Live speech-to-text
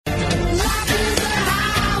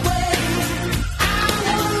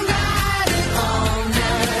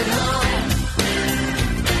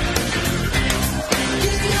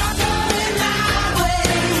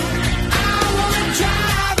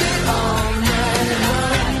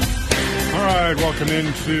right, welcome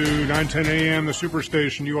into 910 a.m., the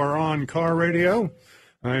Superstation. You are on Car Radio.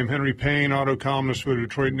 I am Henry Payne, auto columnist for the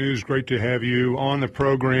Detroit News. Great to have you on the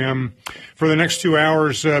program. For the next 2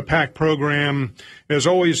 hours, packed program. As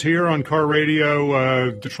always here on Car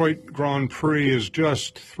Radio, Detroit Grand Prix is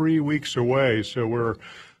just 3 weeks away, so we're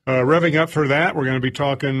revving up for that. We're going to be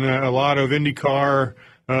talking a lot of IndyCar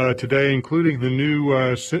today, including the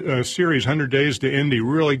new series, 100 Days to Indy.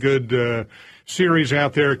 Really good series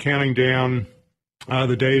out there counting down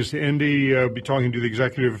the days to Indy. Be talking to the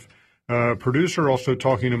executive producer, also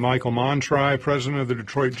talking to Michael Montri, president of the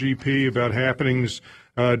Detroit GP, about happenings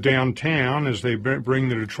downtown as they bring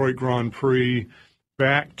the Detroit Grand Prix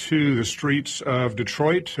back to the streets of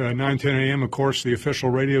Detroit. 9:10 a.m., of course, the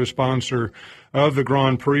official radio sponsor of the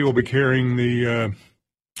Grand Prix, will be carrying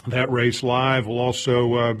that race live. We'll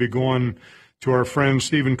also be going to our friend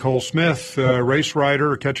Stephen Cole Smith, race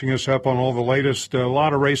writer, catching us up on all the latest. A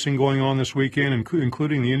lot of racing going on this weekend,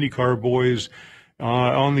 including the IndyCar boys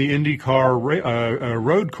on the IndyCar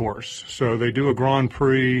road course. So they do a Grand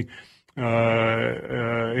Prix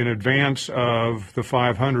in advance of the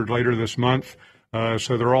 500 later this month.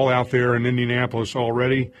 So they're all out there in Indianapolis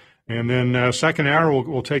already. And then second hour,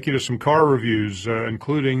 we'll take you to some car reviews,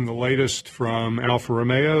 including the latest from Alfa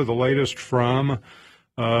Romeo, the latest from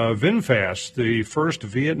VinFast, the first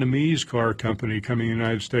Vietnamese car company coming to the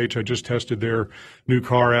United States. I just tested their new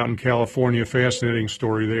car out in California. Fascinating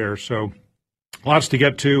story there. So lots to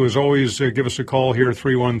get to. As always, give us a call here,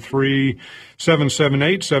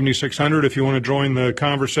 313-778-7600. If you want to join the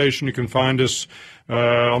conversation, you can find us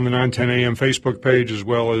on the 910 a.m. Facebook page, as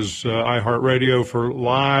well as iHeartRadio for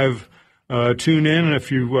live tune in. And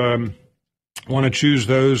if you want to choose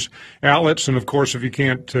those outlets, and of course, if you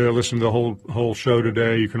can't listen to the whole show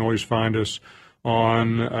today, you can always find us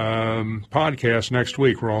on podcast next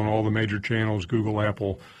week. We're on all the major channels: Google,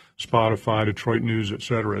 Apple, Spotify, Detroit News,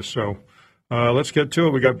 etc. So let's get to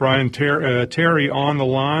it. We got Brian Terry on the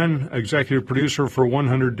line, executive producer for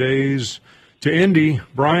 100 Days to Indy.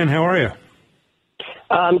 Brian, how are you?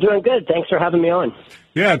 I'm doing good. Thanks for having me on.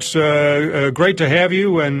 Yeah, it's great to have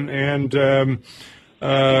you, and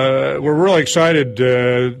we're really excited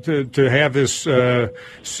to have this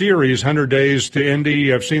series, 100 Days to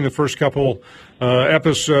Indy. I've seen the first couple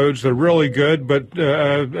episodes. They're really good, but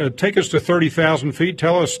take us to 30,000 feet.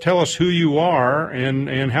 Tell us who you are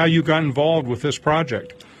and how you got involved with this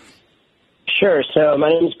project. Sure. So my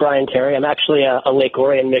name is Brian Terry. I'm actually a Lake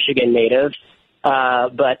Orion, Michigan native,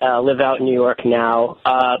 but live out in New York now.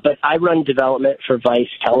 But I run development for Vice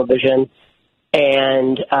Television.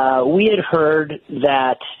 And we had heard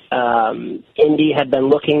that Indy had been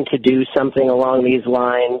looking to do something along these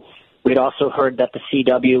lines. We'd also heard that the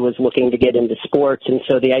CW was looking to get into sports. And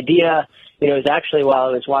so the idea, is actually while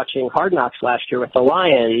I was watching Hard Knocks last year with the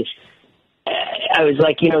Lions, I was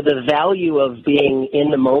like, the value of being in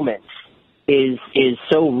the moment is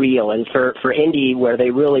so real. And for Indy, where they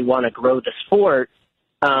really want to grow the sport,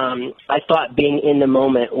 I thought being in the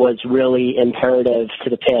moment was really imperative to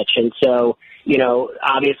the pitch. And so,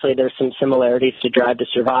 obviously there's some similarities to Drive to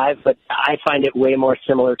Survive, but I find it way more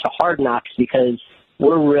similar to Hard Knocks because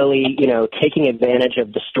we're really, taking advantage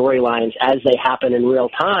of the storylines as they happen in real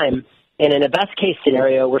time. And in a best case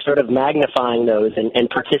scenario, we're sort of magnifying those and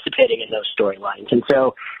participating in those storylines. And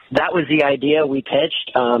so that was the idea we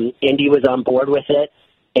pitched. Indy was on board with it.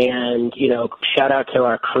 And, shout out to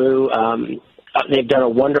our crew. They've done a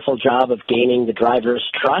wonderful job of gaining the drivers'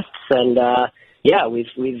 trusts, and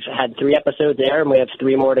we've had 3 episodes there, and we have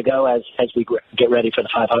 3 more to go as we get ready for the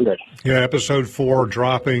 500. Yeah, episode 4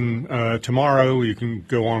 dropping tomorrow. You can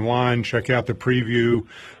go online, check out the preview,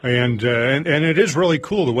 and it is really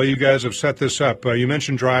cool the way you guys have set this up. You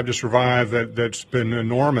mentioned Drive to Survive. That's been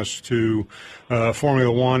enormous to Formula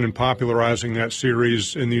One and popularizing that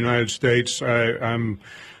series in the United States. I'm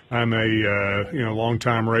a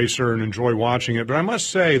longtime racer and enjoy watching it, but I must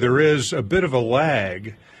say there is a bit of a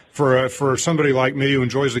lag for somebody like me who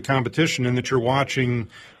enjoys the competition, in that you're watching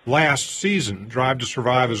last season. Drive to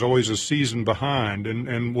Survive is always a season behind,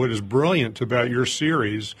 and what is brilliant about your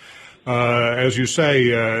series, as you say,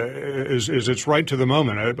 is it's right to the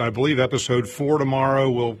moment. I believe episode 4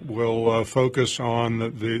 tomorrow will focus on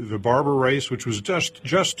the Barber race, which was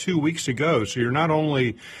just 2 weeks ago. So you're not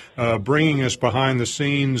only bringing us behind the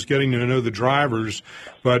scenes, getting to know the drivers,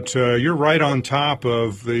 but you're right on top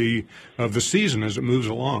of the season as it moves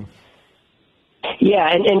along.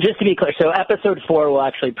 Yeah, and just to be clear, so episode 4 will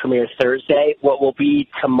actually premiere Thursday. What will be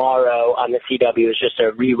tomorrow on the CW is just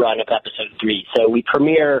a rerun of episode 3. So we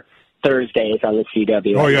premiere Thursdays on the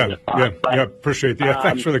CW. Oh, yeah, appreciate that. Yeah,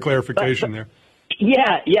 thanks for the clarification there.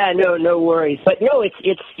 No worries. But no, it's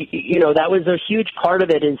that was a huge part of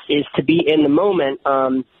it is to be in the moment.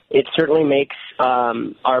 It certainly makes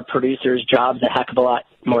our producers' jobs a heck of a lot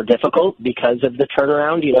more difficult because of the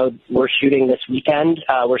turnaround. We're shooting this weekend.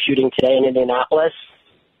 We're shooting today in Indianapolis,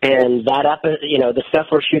 and the stuff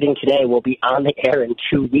we're shooting today will be on the air in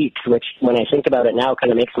 2 weeks, which, when I think about it now,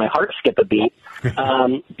 kind of makes my heart skip a beat.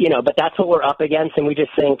 But that's what we're up against, and we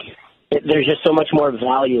just think there's just so much more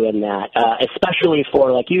value in that, especially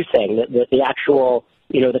for, like you saying, the actual,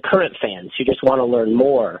 the current fans who just want to learn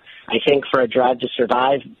more. I think for a Drive to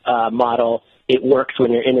Survive model, it works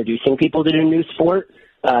when you're introducing people to the new sport,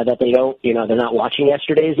 that they don't, they're not watching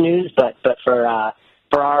yesterday's news. But for our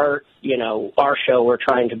show, we're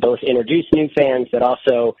trying to both introduce new fans, but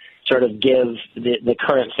also sort of give the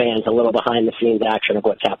current fans a little behind-the-scenes action of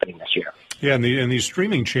what's happening this year. Yeah, and these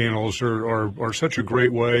streaming channels are such a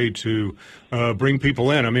great way to bring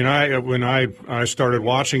people in. I mean, when I started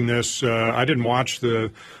watching this, I didn't watch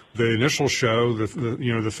the initial show,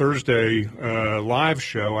 the Thursday live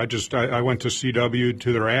show. I went to CW,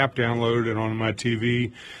 to their app, downloaded it on my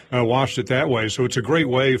TV, watched it that way. So it's a great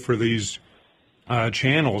way for these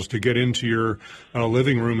channels to get into your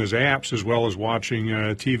living room as apps, as well as watching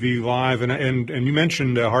TV live. And you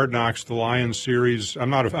mentioned Hard Knocks, the Lions series. I'm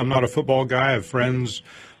not a football guy. I have friends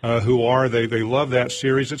who are. They love that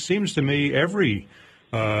series. It seems to me every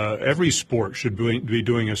sport should be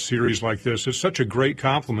doing a series like this. It's such a great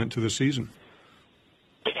complement to the season.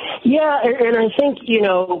 Yeah, and I think,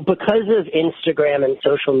 because of Instagram and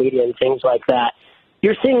social media and things like that,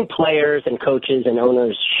 you're seeing players and coaches and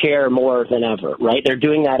owners share more than ever, right? They're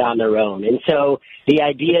doing that on their own. And so the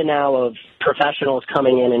idea now of professionals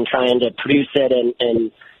coming in and trying to produce it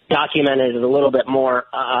and document it at a little bit more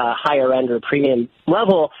higher end or premium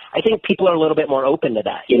level, I think people are a little bit more open to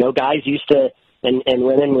that. Guys used to, and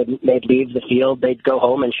women they'd leave the field, they'd go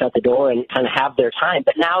home and shut the door and kind of have their time.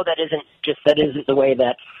 But now that isn't the way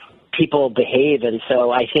that people behave. And so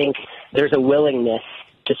I think there's a willingness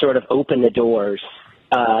to sort of open the doors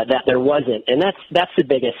that there wasn't. And that's the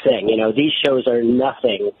biggest thing. These shows are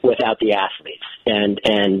nothing without the athletes and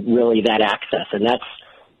really that access. And that's,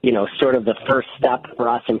 sort of the first step for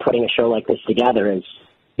us in putting a show like this together is,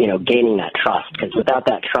 gaining that trust. Because without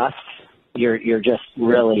that trust, you're just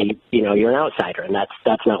really, you're an outsider, and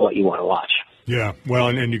that's not what you want to watch. Yeah, well,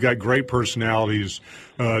 and you got great personalities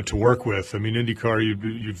to work with. I mean, IndyCar,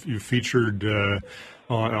 you've featured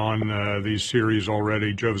on these series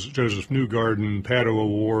already. Joseph Newgarden, Pato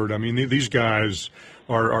O'Ward. I mean, these guys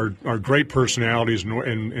are great personalities,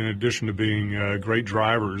 in addition to being great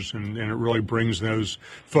drivers, and it really brings those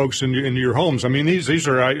folks into your homes. I mean, these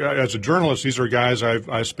are, as a journalist, these are guys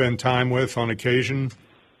I spend time with on occasion,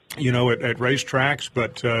 at racetracks,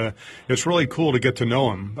 but it's really cool to get to know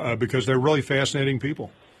them because they're really fascinating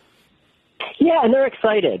people. Yeah, and they're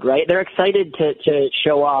excited, right? They're excited to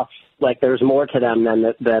show off, like, there's more to them than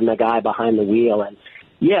the guy behind the wheel. And,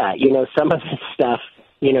 yeah, some of this stuff,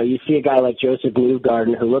 you see a guy like Joseph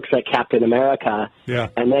Newgarden who looks like Captain America, yeah,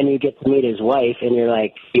 and then you get to meet his wife, and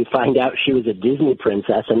you find out she was a Disney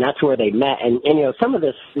princess, and that's where they met. And some of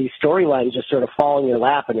these storylines just sort of fall in your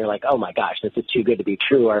lap, and you're like, oh my gosh, this is too good to be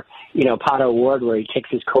true. Or, Pato O'Ward, where he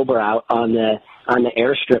kicks his Cobra out on the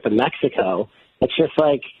airstrip in Mexico. It's just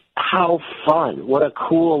like, how fun. What a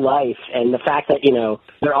cool life. And the fact that,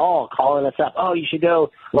 they're all calling us up. Oh, you should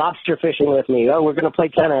go lobster fishing with me. Oh, we're going to play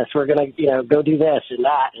tennis. We're going to, go do this and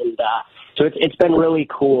that. And so it's been really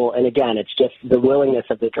cool. And again, it's just the willingness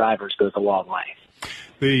of the drivers goes a long way.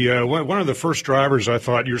 One of the first drivers, I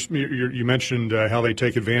thought, you mentioned how they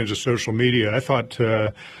take advantage of social media. I thought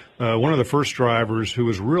one of the first drivers who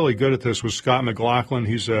was really good at this was Scott McLaughlin.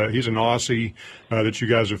 He's an Aussie that you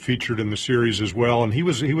guys have featured in the series as well, and he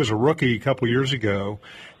was a rookie a couple of years ago,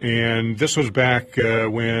 and this was back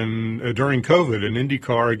when during COVID in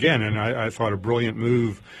IndyCar again, and I thought a brilliant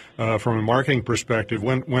move from a marketing perspective.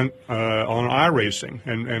 Went on iRacing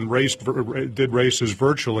and did races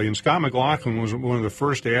virtually, and Scott McLaughlin was one of the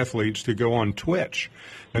first athletes to go on Twitch.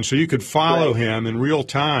 And so you could follow him in real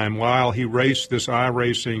time while he raced this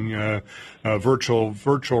iRacing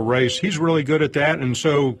virtual race. He's really good at that, and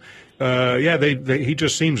so he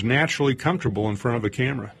just seems naturally comfortable in front of a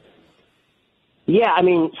camera. Yeah, I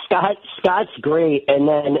mean, Scott's great, and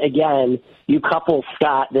then again, you couple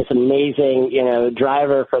Scott, this amazing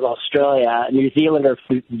driver from Australia, New Zealander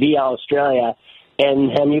via Australia,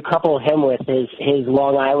 and you couple him with his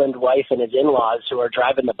Long Island wife and his in-laws who are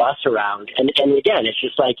driving the bus around. And again, it's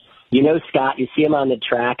just like, Scott, you see him on the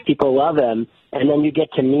track, people love him, and then you get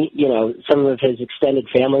to meet, some of his extended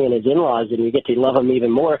family and his in-laws, and you get to love him even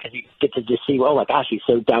more because you get to just see, oh my gosh, he's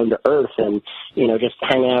so down to earth, and, just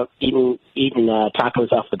hang out, eating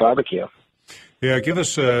tacos off the barbecue. Yeah, give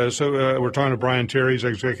us, we're talking to Brian Terry, he's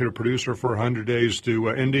executive producer for 100 Days to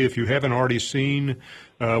Indy. If you haven't already seen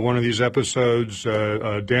one of these episodes,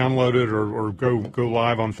 download it or go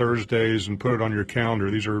live on Thursdays and put it on your calendar.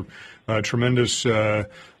 These are tremendous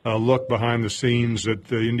look behind the scenes at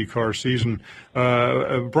the IndyCar season.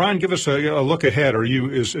 Brian, give us a look ahead.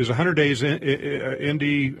 Is 100 Days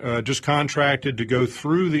Indy just contracted to go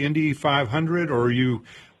through the Indy 500, or are you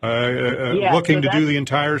looking to do the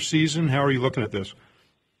entire season? How are you looking at this?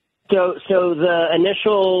 So the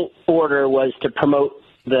initial order was to promote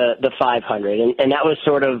the 500, and that was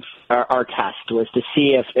sort of our test, was to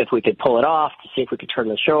see if we could pull it off, to see if we could turn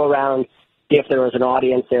the show around, see if there was an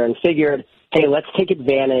audience there, and figured, hey, let's take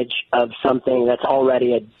advantage of something that's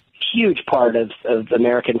already a huge part of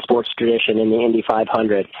American sports tradition in the Indy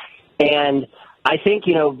 500. And I think,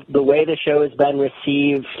 the way the show has been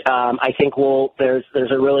received, I think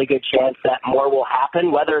there's a really good chance that more will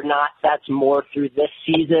happen. Whether or not that's more through this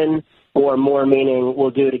season or more meaning we'll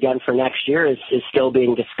do it again for next year is still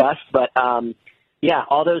being discussed. But, all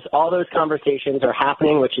those conversations are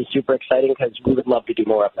happening, which is super exciting because we would love to do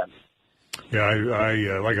more of them. Yeah,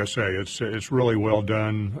 I like I say, it's really well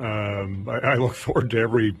done. I look forward to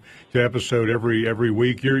every episode every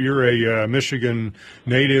week. You're a Michigan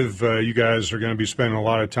native. You guys are going to be spending a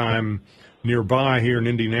lot of time nearby here in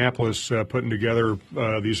Indianapolis, putting together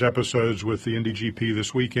these episodes with the Indy GP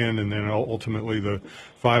this weekend, and then ultimately the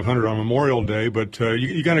 500 on Memorial Day. But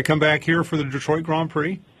you going to come back here for the Detroit Grand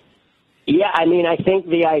Prix? Yeah, I think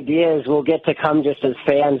the idea is we'll get to come just as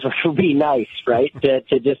fans, which will be nice, right?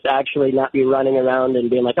 To just actually not be running around and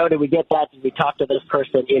being like, oh, did we get that? Did we talk to this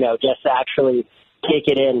person? Just actually take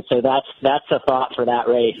it in. So that's a thought for that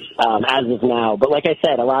race, as of now. But like I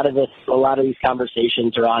said, a lot of these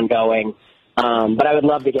conversations are ongoing. But I would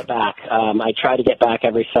love to get back. I try to get back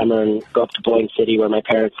every summer and go up to Boyne City where my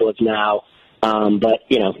parents live now. But,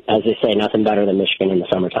 as they say, nothing better than Michigan in the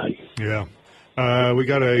summertime. Yeah. We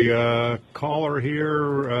got a caller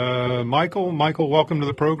here. Michael, welcome to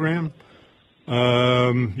the program.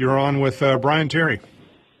 You're on with Brian Terry.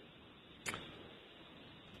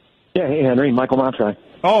 Yeah, hey, Henry. Michael Montri.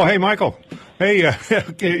 Oh, hey, Michael.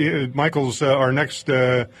 Hey, Michael's our next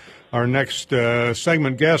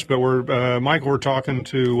segment guest, but we're talking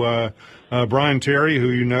to Brian Terry,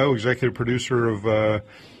 who executive producer of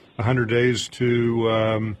 100 Days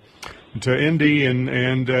to Indy, and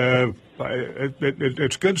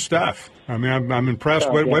it's good stuff. I'm impressed.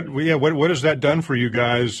 Oh, What has that done for you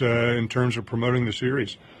guys in terms of promoting the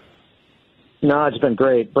series? No, it's been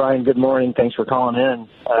great. Brian, good morning. Thanks for calling in.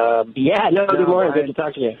 Good morning. Brian, good to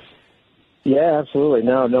talk to you. Yeah, absolutely.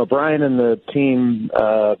 No, Brian and the team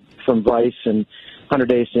from Vice and 100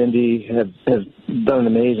 Days to Indy have done an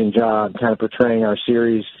amazing job kind of portraying our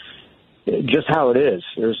series just how it is.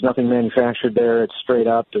 There's nothing manufactured there. It's straight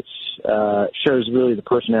up. It shows really the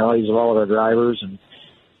personalities of all of our drivers, and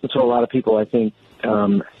that's what a lot of people, I think,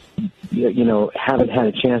 haven't had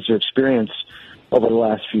a chance to experience over the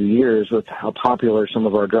last few years with how popular some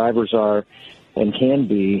of our drivers are and can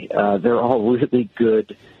be. They're all really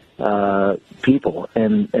good people,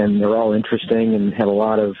 and they're all interesting and have a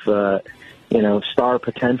lot of star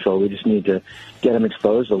potential. We just need to get them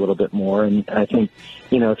exposed a little bit more. And I think,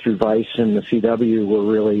 through Vice and the CW,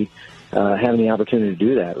 we're really having the opportunity to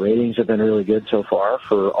do that. Ratings have been really good so far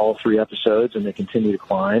for all 3 episodes, and they continue to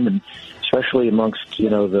climb, and especially amongst,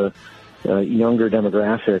 the younger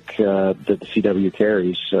demographic that the CW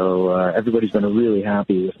carries. So everybody's been really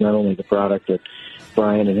happy with not only the product that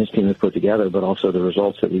Brian and his team have put together, but also the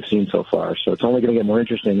results that we've seen so far. So it's only going to get more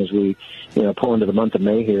interesting as we, pull into the month of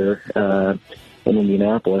May here in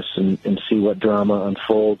Indianapolis and see what drama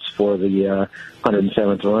unfolds for the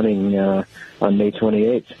 107th running on May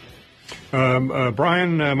 28th.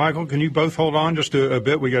 Brian, Michael, can you both hold on just a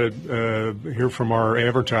bit? We got to hear from our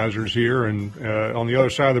advertisers here, and on the other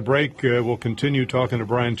side of the break, we'll continue talking to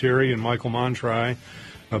Brian Terry and Michael Montri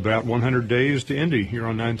about 100 Days to Indy here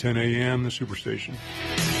on 910 AM, the Superstation.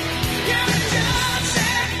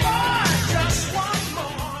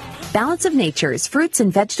 Balance of Nature's fruits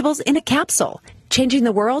and vegetables in a capsule, changing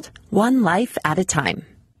the world one life at a time.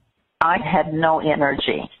 I had no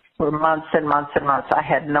energy. For months and months and months, I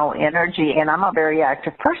had no energy, and I'm a very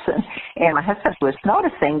active person. And my husband was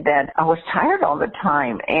noticing that I was tired all the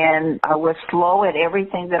time, and I was slow at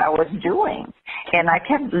everything that I was doing. And I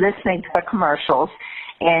kept listening to the commercials.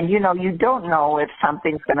 And, you know, you don't know if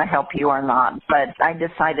something's going to help you or not. But I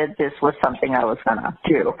decided this was something I was going to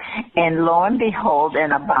do. And lo and behold,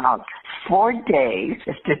 in about 4 days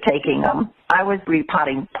after taking them, I was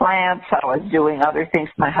repotting plants. I was doing other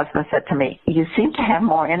things. My husband said to me, "You seem to have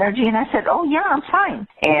more energy." And I said, "Oh, yeah, I'm fine."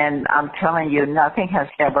 And I'm telling you, nothing has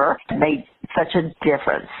ever made such a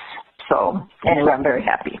difference. So anyway, I'm very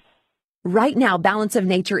happy. Right now, Balance of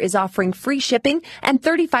Nature is offering free shipping and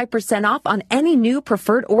 35% off on any new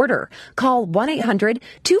preferred order. Call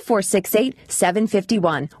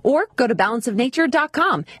 1-800-2468-751 or go to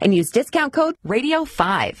balanceofnature.com and use discount code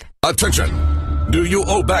RADIO5. Attention! Do you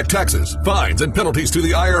owe back taxes, fines, and penalties to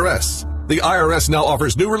the IRS? The IRS now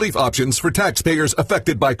offers new relief options for taxpayers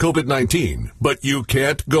affected by COVID-19, but you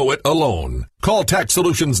can't go it alone. Call Tax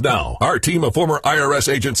Solutions now. Our team of former IRS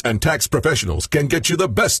agents and tax professionals can get you the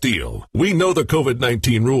best deal. We know the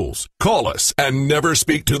COVID-19 rules. Call us and never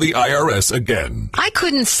speak to the IRS again. I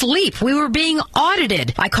couldn't sleep. We were being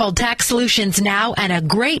audited. I called Tax Solutions now, and a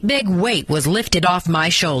great big weight was lifted off my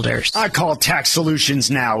shoulders. I called Tax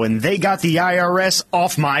Solutions now, and they got the IRS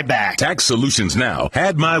off my back. Tax Solutions now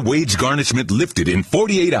had my wage garnishment lifted in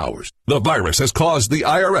 48 hours. The virus has caused the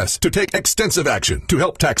IRS to take extensive action to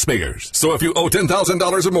help taxpayers. So if you owe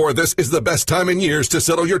 $10,000 or more, this is the best time in years to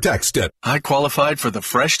settle your tax debt. I qualified for the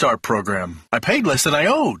Fresh Start program. I paid less than I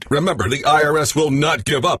owed. Remember, the IRS will not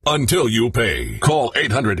give up until you pay. Call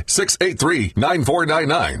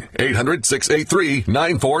 800-683-9499.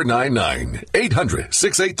 800-683-9499.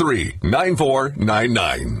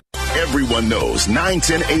 800-683-9499. Everyone knows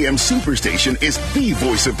 910 AM Superstation is the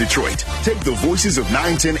voice of Detroit. Take the voices of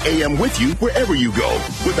 910 AM with you wherever you go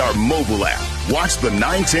with our mobile app. Watch the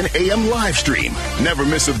 910 AM live stream. Never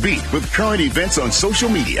miss a beat with current events on social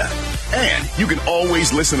media. And you can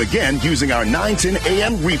always listen again using our 910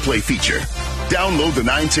 AM replay feature. Download the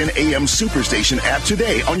 910 AM Superstation app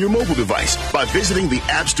today on your mobile device by visiting the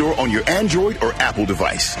App Store on your Android or Apple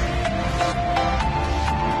device.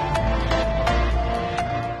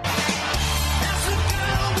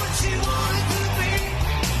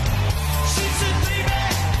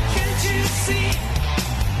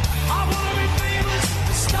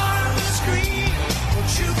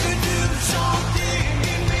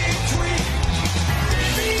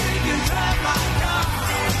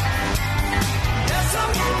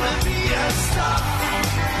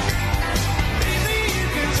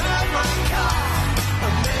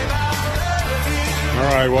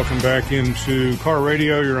 All right, welcome back into Car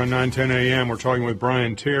Radio. You're on 910 AM. We're talking with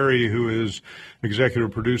Brian Terry, who is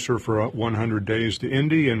executive producer for 100 Days to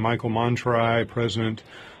Indy, and Michael Montri, president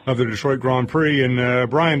of the Detroit Grand Prix. And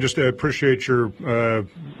Brian, just appreciate your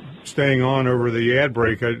staying on over the ad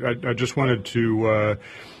break. I just wanted to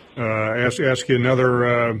ask you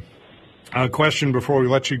another question before we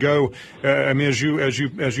let you go. I mean, as you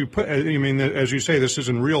say, this is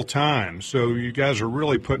in real time, so you guys are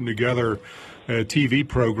really putting together a TV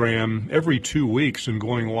program every 2 weeks and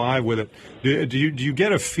going live with it. Do you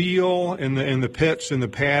get a feel in the pits, in the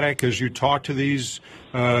paddock, as you talk to these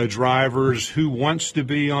drivers, who wants to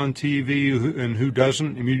be on TV and who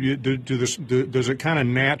doesn't? I mean, does it kind of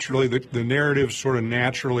naturally, the narrative sort of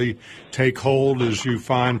naturally take hold as you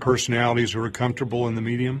find personalities who are comfortable in the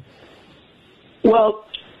medium? Well,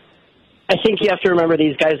 I think you have to remember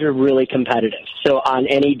these guys are really competitive. So on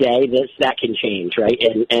any day, that can change, right?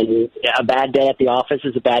 And a bad day at the office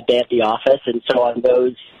is a bad day at the office. And so on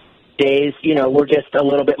those days, we're just a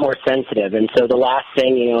little bit more sensitive. And so the last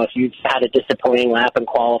thing, if you've had a disappointing lap in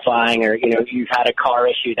qualifying, or, you've had a car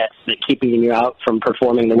issue that's keeping you out from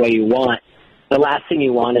performing the way you want, the last thing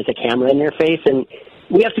you want is a camera in your face. And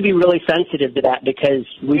we have to be really sensitive to that, because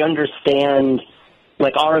we understand,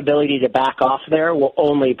 like, our ability to back off there will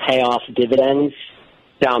only pay off dividends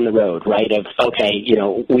down the road, right? Of, okay,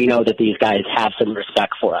 we know that these guys have some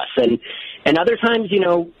respect for us. And other times,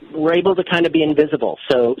 we're able to kind of be invisible.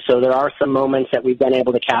 So there are some moments that we've been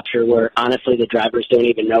able to capture where, honestly, the drivers don't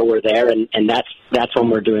even know we're there, and that's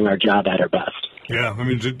when we're doing our job at our best. Yeah, I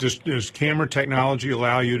mean, does camera technology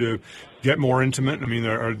allow you to get more intimate? I mean,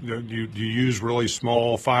 do you use really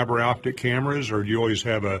small fiber optic cameras, or do you always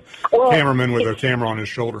have a cameraman with a camera on his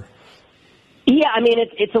shoulder? Yeah, I mean,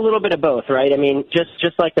 it's a little bit of both, right? I mean,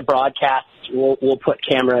 just like the broadcasts, we'll put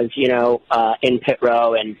cameras, in pit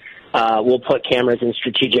row, and we'll put cameras in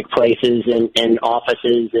strategic places and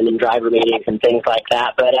offices and in driver meetings and things like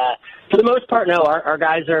that. But for the most part, no, our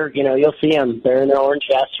guys are, you'll see them. They're in their orange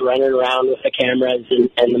vests running around with the cameras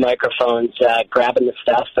and the microphones, grabbing the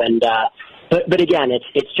stuff. And but again,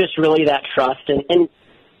 it's just really that trust, and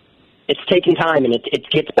it's taking time, and it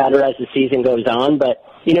gets better as the season goes on. But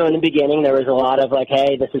in the beginning there was a lot of like,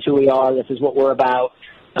 hey, this is who we are, this is what we're about.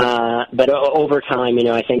 But over time,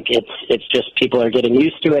 I think it's just people are getting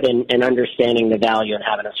used to it and understanding the value in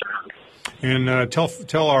having us around. And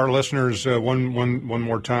tell our listeners one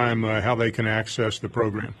more time how they can access the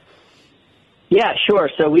program. Yeah, sure.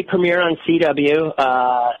 So we premiere on CW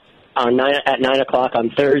at 9 o'clock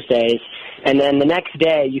on Thursdays, and then the next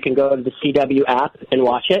day you can go to the CW app and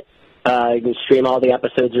watch it. You can stream all the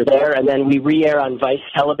episodes are there, and then we re-air on Vice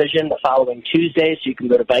Television the following Tuesday, so you can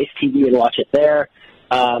go to Vice TV and watch it there.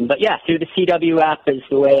 But yeah, through the CW app is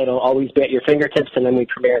the way it'll always be at your fingertips, and then we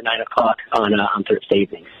premiere at 9 o'clock on Thursday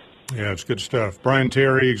evenings. Yeah, it's good stuff. Brian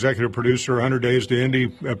Terry, executive producer, 100 Days to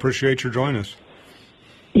Indy. Appreciate your joining us.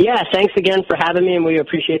 Yeah, thanks again for having me, and we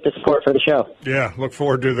appreciate the support for the show. Yeah, look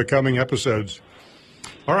forward to the coming episodes.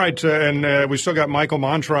 All right, and we still got Michael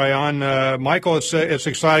Montri on. Michael, it's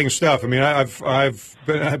exciting stuff. I mean, I've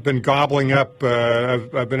been gobbling up.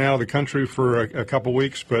 I've been out of the country for a couple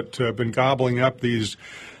weeks, but been gobbling up these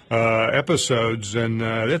episodes, and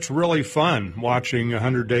it's really fun watching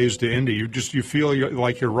 100 Days to Indy. You feel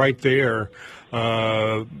like you're right there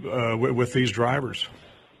with these drivers.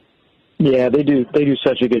 Yeah, they do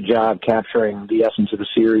such a good job capturing the essence of the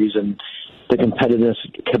series and the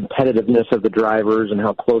competitiveness of the drivers and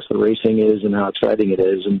how close the racing is and how exciting it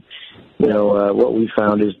is. And, what we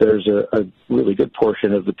found is there's a really good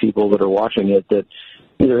portion of the people that are watching it that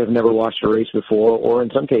either have never watched a race before or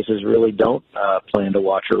in some cases really don't plan to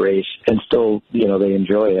watch a race and still, they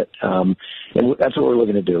enjoy it. And that's what we're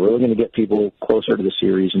looking to do. We're looking to get people closer to the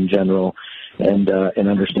series in general and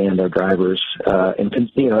understand our drivers.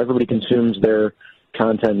 Everybody consumes their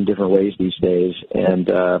content in different ways these days. And,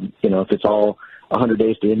 if it's all 100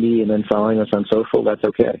 Days to Indy and then following us on social, that's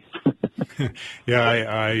okay. Yeah,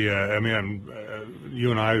 I mean,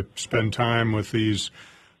 you and I spend time with these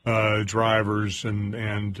drivers, and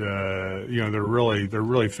they're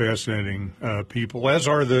really fascinating people, as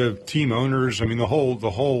are the team owners. I mean, the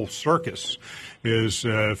whole circus is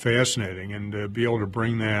fascinating, and to be able to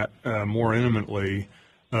bring that more intimately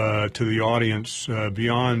to the audience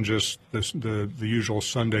beyond just the usual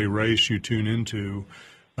Sunday race you tune into,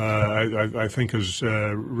 I think is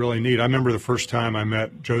really neat. I remember the first time I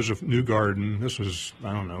met Joseph Newgarden. This was,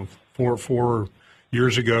 I don't know, four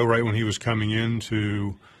years ago, right when he was coming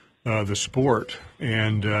into the sport,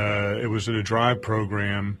 and it was at a drive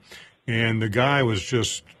program, and the guy was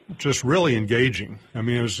just really engaging. I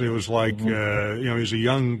mean, it was like he was a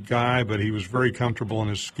young guy, but he was very comfortable in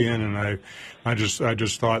his skin, and I just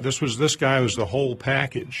thought this guy was the whole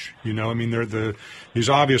package. I mean, he's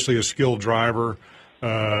obviously a skilled driver.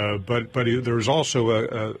 But there's also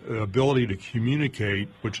a ability to communicate,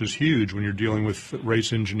 which is huge when you're dealing with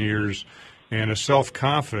race engineers, and a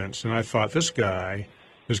self-confidence. And I thought, this guy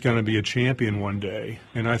is going to be a champion one day.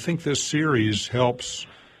 And I think this series helps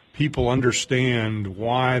people understand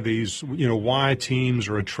why why teams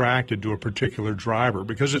are attracted to a particular driver,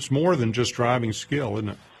 because it's more than just driving skill, isn't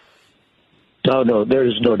it? Oh, no,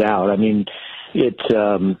 there's no doubt. I mean, it's,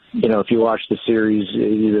 if you watch the series,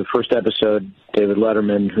 the first episode, David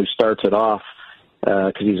Letterman, who starts it off,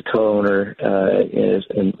 because he's a co-owner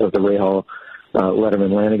of the Ray Hall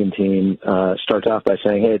Letterman Lanigan team, starts off by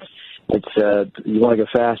saying, hey, it's you want to go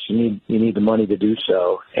fast, you need the money to do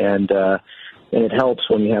so. And it helps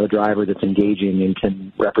when you have a driver that's engaging and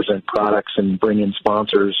can represent products and bring in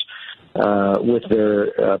sponsors with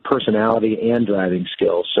their personality and driving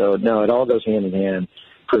skills. So, no, it all goes hand in hand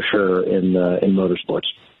for sure in motorsports.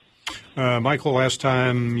 Michael, last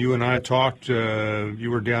time you and I talked, you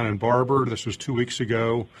were down in Barber. This was 2 weeks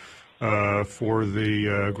ago for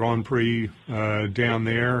the Grand Prix down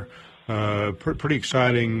there. Pretty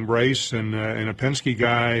exciting race, and a Penske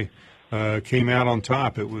guy came out on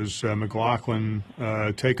top. It was McLaughlin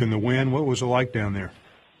taking the win. What was it like down there?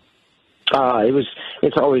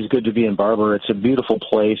 It's always good to be in Barber. It's a beautiful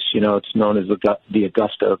place. It's known as the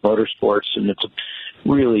Augusta of motorsports, and it's a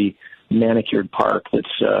really manicured park.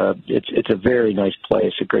 It's a very nice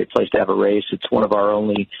place, a great place to have a race. It's one of our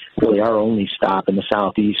only stop in the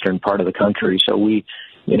southeastern part of the country. So we,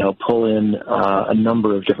 pull in a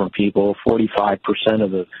number of different people. 45%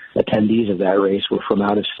 of the attendees of that race were from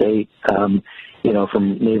out of state, from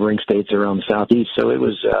neighboring states around the southeast. So it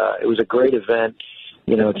was a great event.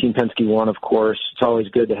 Team Penske won, of course. It's always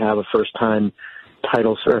good to have a first-time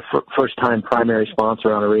title or first-time primary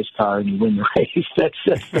sponsor on a race car and you win the race. That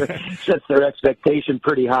sets their expectation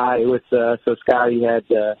pretty high. With so Scott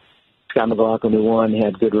McLaughlin, who won,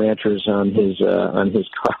 had Good Ranchers on his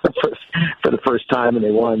car for the first time, and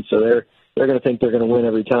they won. So they're going to think they're going to win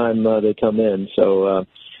every time they come in. So,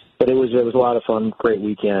 but it was a lot of fun, great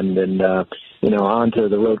weekend, and onto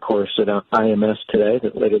the road course at IMSA today,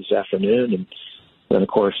 later this afternoon, and then, of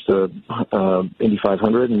course, the Indy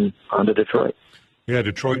 500 and on to Detroit. Yeah,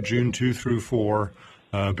 Detroit, June 2 through 4.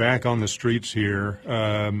 Back on the streets here.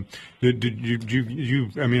 Did you?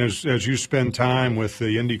 I mean, as you spend time with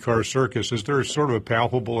the IndyCar circus, is there sort of a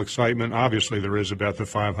palpable excitement? Obviously, there is about the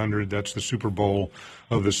 500. That's the Super Bowl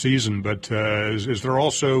of the season. But is there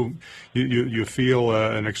also you feel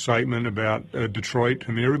an excitement about Detroit?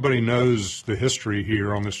 I mean, everybody knows the history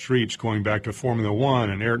here on the streets, going back to Formula One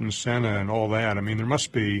and Ayrton Senna and all that. I mean, there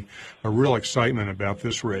must be a real excitement about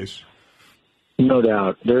this race. No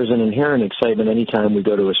doubt. There's an inherent excitement anytime we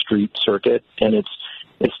go to a street circuit, and it's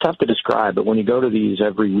tough to describe, but when you go to these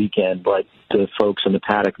every weekend, like the folks in the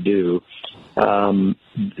paddock do,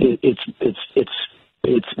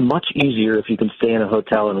 it's much easier if you can stay in a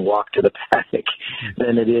hotel and walk to the paddock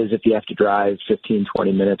than it is if you have to drive 15,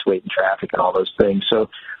 20 minutes, wait in traffic and all those things. So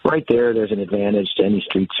right there's an advantage to any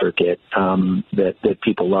street circuit that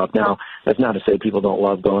people love. Now, that's not to say people don't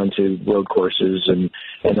love going to road courses and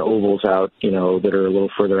ovals out, that are a little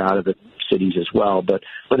further out of the cities as well. But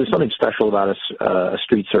there's something special about a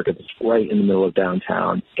street circuit that's right in the middle of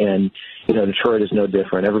downtown. And, Detroit is no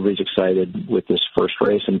different. Everybody's excited with this first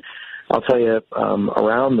race. And I'll tell you,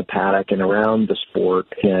 around the paddock and around the sport,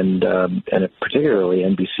 and particularly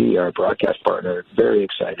NBC, our broadcast partner, very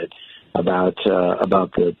excited about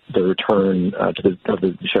the return of the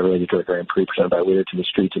Chevrolet Detroit Grand Prix presented by Leader to the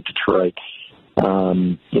streets of Detroit.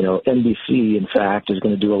 NBC, in fact, is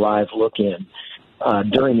going to do a live look-in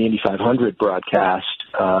during the Indy 500 broadcast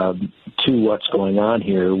to what's going on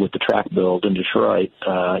here with the track build in Detroit.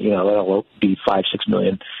 That'll be 5-6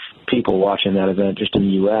 million people watching that event just in the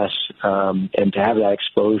U.S. And to have that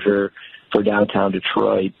exposure for downtown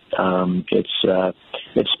Detroit,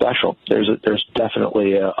 it's special. There's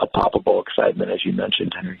definitely a palpable excitement, as you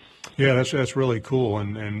mentioned, Henry. Yeah, that's really cool.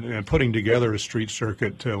 And putting together a street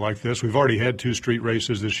circuit like this, we've already had 2 street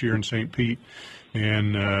races this year in St. Pete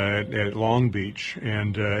and at Long Beach,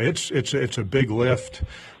 and it's a big lift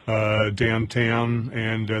downtown,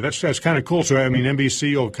 and that's kind of cool. So I mean,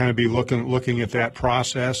 NBC will kind of be looking at that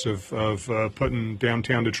process of putting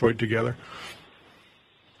downtown Detroit together.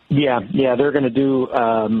 Yeah, they're going to do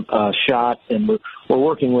a shot, and we're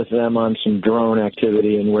working with them on some drone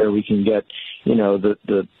activity and where we can get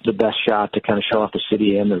the best shot to kind of show off the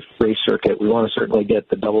city and the race circuit. We want to certainly get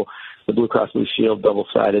the Blue Cross Blue Shield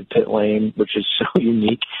double-sided pit lane, which is so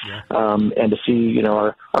unique, and to see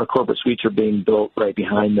our corporate suites are being built right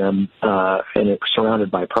behind them, and it's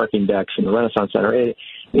surrounded by parking decks in the Renaissance Center. It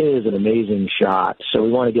is an amazing shot, so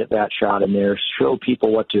we want to get that shot in there, show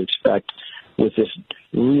people what to expect with this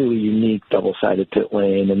really unique double-sided pit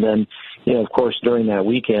lane. And then, of course, during that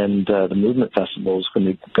weekend, the Movement Festival is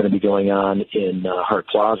going to be going on in Hart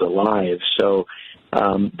Plaza live. So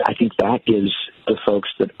I think that gives the folks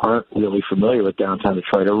that aren't really familiar with downtown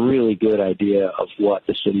Detroit a really good idea of what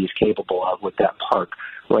the city is capable of with that park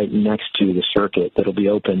right next to the circuit that'll be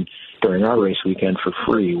open during our race weekend for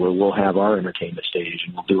free, where we'll have our entertainment stage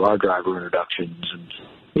and we'll do our driver introductions and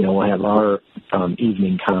we'll have our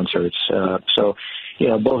evening concerts. So,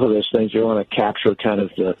 both of those things, we want to capture kind of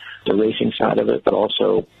the racing side of it, but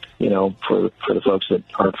also, for the folks that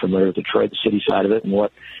aren't familiar with Detroit, the city side of it, and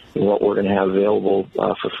what we're going to have available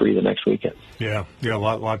for free the next weekend. Yeah, a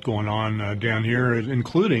lot going on down here,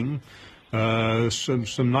 including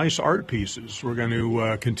some nice art pieces. We're going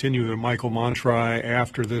to continue the Michael Montri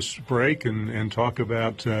after this break and talk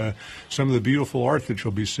about some of the beautiful art that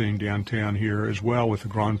you'll be seeing downtown here as well with the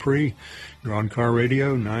Grand Prix. You're on Car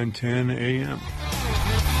Radio, 910 a.m.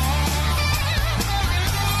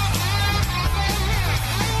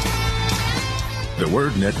 The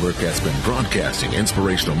Word Network has been broadcasting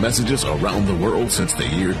inspirational messages around the world since the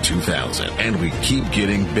year 2000, and we keep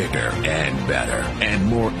getting bigger and better and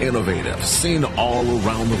more innovative. Seen all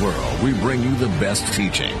around the world, we bring you the best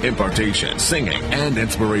teaching, impartation, singing, and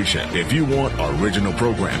inspiration. If you want original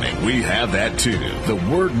programming, we have that too. The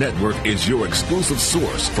Word Network is your exclusive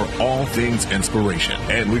source for all things inspiration,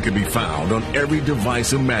 and we can be found on every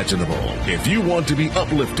device imaginable. If you want to be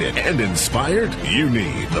uplifted and inspired, you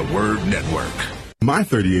need the Word Network.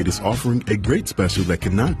 My38 is offering a great special that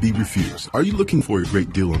cannot be refused. Are you looking for a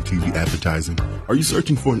great deal on TV advertising? Are you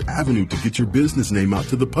searching for an avenue to get your business name out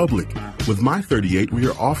to the public? With My38, we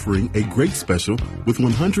are offering a great special with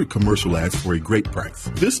 100 commercial ads for a great price.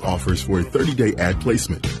 This offer is for a 30-day ad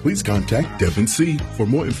placement. Please contact Devin C. for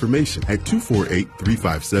more information at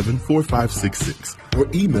 248-357-4566 or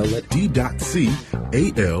email at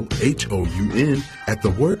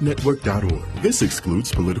d.calhoun@thewordnetwork.org. This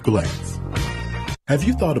excludes political ads. Have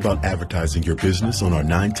you thought about advertising your business on our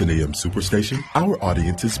 910 AM Superstation? Our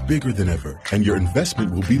audience is bigger than ever, and your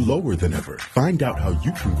investment will be lower than ever. Find out how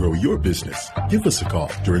you can grow your business. Give us a call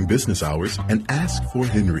during business hours and ask for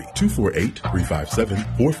Henry,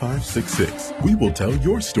 248-357-4566. We will tell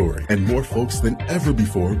your story, and more folks than ever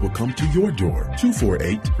before will come to your door.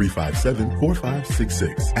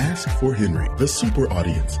 248-357-4566. Ask for Henry. The super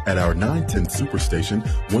audience at our 910 Superstation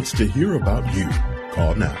wants to hear about you.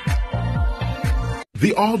 Call now.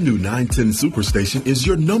 The all-new 910 Superstation is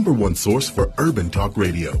your #1 source for urban talk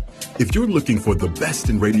radio. If you're looking for the best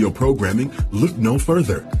in radio programming, look no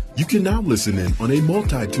further. You can now listen in on a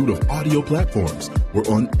multitude of audio platforms. We're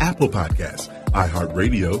on Apple Podcasts,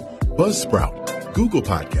 iHeartRadio, Buzzsprout, Google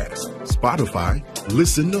Podcasts, Spotify,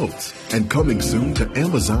 Listen Notes, and coming soon to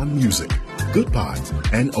Amazon Music, Good Pods,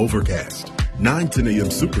 and Overcast. 910 AM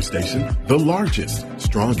Superstation, the largest,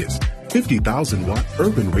 strongest, 50,000-watt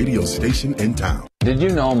urban radio station in town. Did you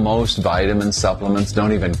know most vitamin supplements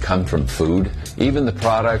don't even come from food? Even the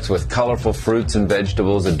products with colorful fruits and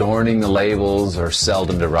vegetables adorning the labels are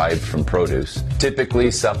seldom derived from produce.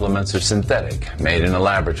 Typically, supplements are synthetic, made in a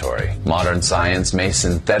laboratory. Modern science may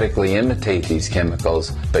synthetically imitate these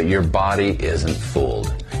chemicals, but your body isn't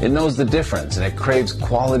fooled. It knows the difference, and it craves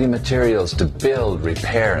quality materials to build,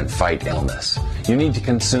 repair, and fight illness. You need to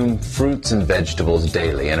consume fruits and vegetables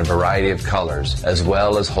daily in a variety of colors, as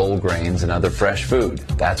well as whole grains and other fresh food.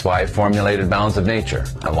 That's why I formulated Balance of Nature.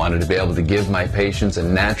 I wanted to be able to give my patients a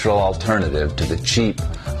natural alternative to the cheap,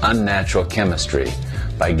 unnatural chemistry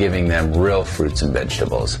by giving them real fruits and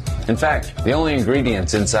vegetables. In fact, the only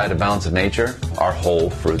ingredients inside of Balance of Nature are whole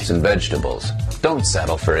fruits and vegetables. Don't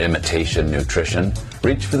settle for imitation nutrition.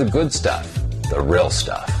 Reach for the good stuff, the real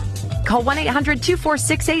stuff. Call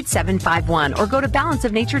 1-800-246-8751 or go to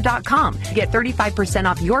balanceofnature.com to get 35%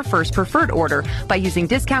 off your first preferred order by using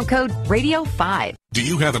discount code RADIO5. Do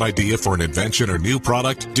you have an idea for an invention or new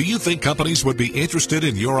product? Do you think companies would be interested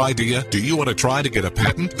in your idea? Do you want to try to get a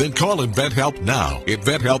patent? Then call InventHelp now.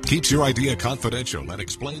 InventHelp keeps your idea confidential and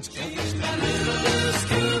explains everything.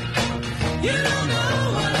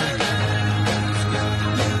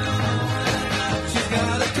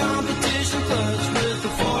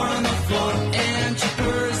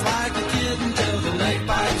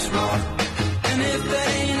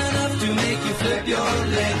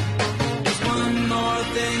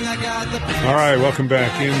 All right, welcome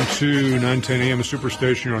back into 910 AM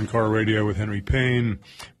Superstation on Car Radio with Henry Payne.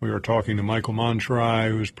 We are talking to Michael Montri,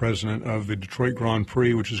 who is president of the Detroit Grand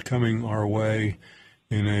Prix, which is coming our way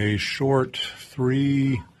in a short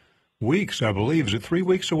 3 weeks, I believe. Is it 3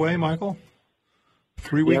 weeks away, Michael?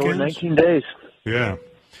 3 weekends? Yeah, we're 19 days. Yeah,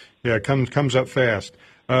 it comes up fast.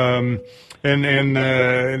 And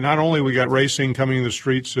not only we got racing coming in the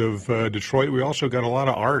streets of Detroit, we also got a lot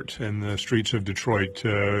of art in the streets of Detroit.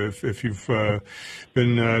 If you've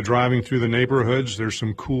been driving through the neighborhoods, there's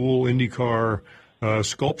some cool IndyCar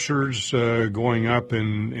sculptures going up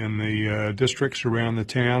in the districts around the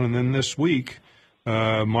town. And then this week,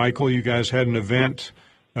 Michael, you guys had an event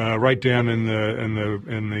right down in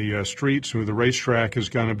the streets where the racetrack is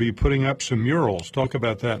going to be putting up some murals. Talk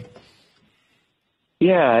about that.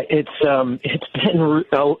 Yeah, it's been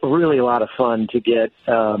really a lot of fun to get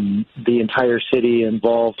the entire city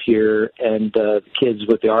involved here, and the kids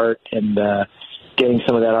with the art, and getting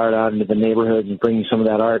some of that art out into the neighborhoods and bringing some of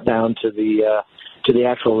that art down to the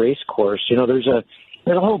actual race course. You know, there's a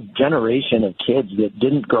whole generation of kids that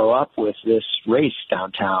didn't grow up with this race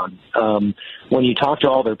downtown. When you talk to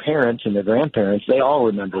all their parents and their grandparents, they all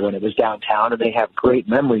remember when it was downtown, and they have great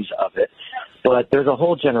memories of it. But there's a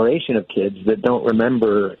whole generation of kids that don't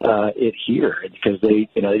remember it here because they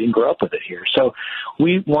didn't grow up with it here. So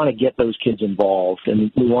we want to get those kids involved,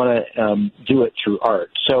 and we want to do it through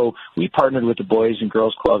art. So we partnered with the Boys and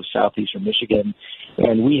Girls Club Southeastern Michigan,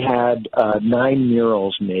 and we had 9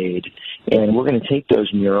 murals made. And we're going to take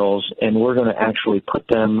those murals and we're going to actually put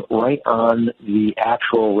them right on the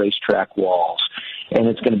actual racetrack walls. And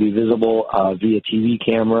it's going to be visible via TV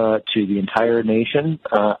camera to the entire nation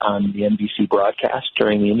on the NBC broadcast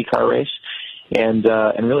during the IndyCar race, and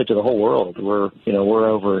really to the whole world. We're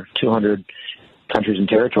over 200 countries and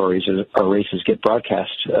territories as our races get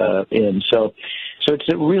broadcast in. So it's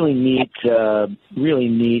a really neat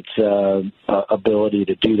ability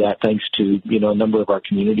to do that. Thanks to a number of our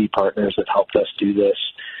community partners that helped us do this,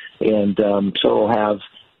 and so we'll have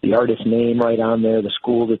the artist's name right on there, the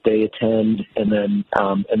school that they attend, and then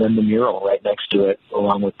the mural right next to it,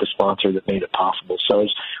 along with the sponsor that made it possible. So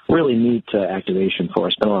it's really neat activation for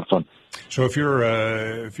us. It's been a lot of fun. So if you're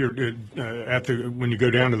when you go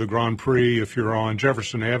down to the Grand Prix, if you're on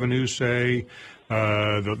Jefferson Avenue, say,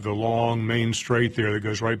 the long main straight there that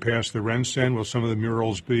goes right past the Rensen? Will some of the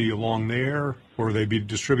murals be along there, or will they be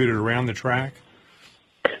distributed around the track?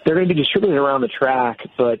 They're going to be distributed around the track,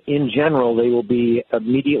 but in general, they will be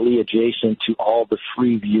immediately adjacent to all the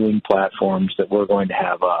free viewing platforms that we're going to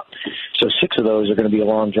have up. So 6 of those are going to be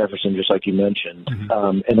along Jefferson, just like you mentioned.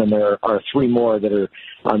 Mm-hmm. And then there are 3 more that are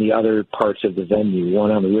on the other parts of the venue, one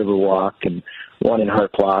on the Riverwalk and one in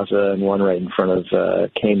Hart Plaza and one right in front of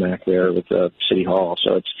KMAC there with City Hall.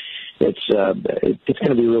 So it's going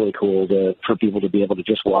to be really cool for people to be able to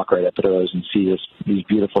just walk right up to those and see these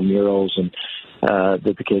beautiful murals and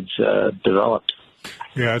that the kids developed.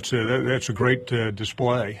 Yeah, that's a great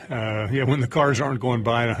display. When the cars aren't going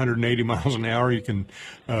by at 180 miles an hour, you can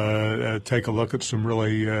take a look at some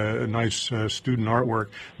really nice student artwork.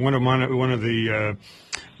 One of the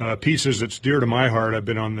pieces that's dear to my heart, I've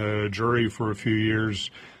been on the jury for a few years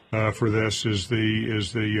for this, is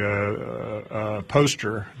the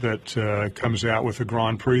poster that comes out with the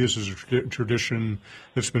Grand Prix. This is a tradition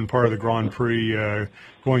that's been part of the Grand Prix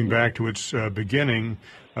going back to its beginning.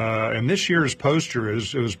 And this year's poster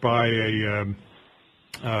was by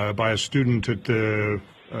a student at the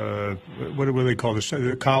what do they call this?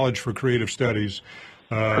 The College for Creative Studies,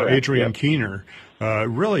 Adrian Keener. It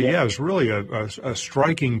was really a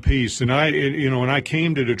striking piece. And when I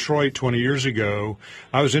came to Detroit 20 years ago,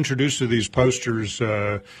 I was introduced to these posters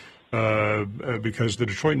because the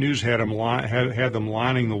Detroit News had them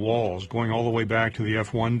lining the walls, going all the way back to the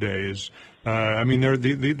F1 days.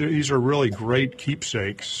 These are really great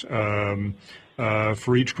keepsakes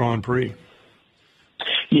for each Grand Prix.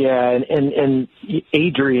 Yeah, and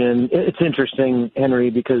Adrian, it's interesting,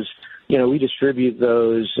 Henry, because we distribute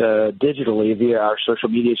those digitally via our social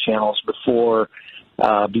media channels before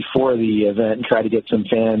the event and try to get some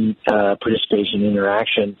fan participation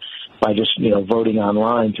interaction by just voting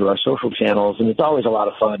online through our social channels. And it's always a lot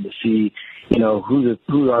of fun to see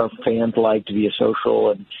who our fans like via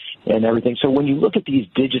social and everything. So when you look at these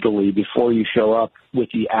digitally before you show up with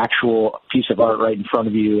the actual piece of art right in front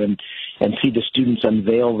of you and see the students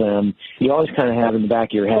unveil them, you always kind of have in the back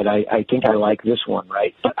of your head, I think I like this one,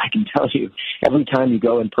 right? But I can tell you, every time you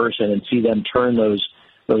go in person and see them turn those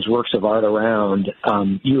works of art around,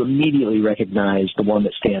 you immediately recognize the one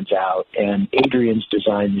that stands out. And Adrian's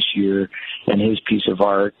design this year and his piece of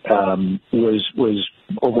art was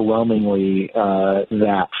overwhelmingly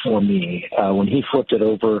that for me. When he flipped it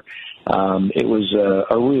over, it was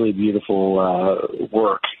a really beautiful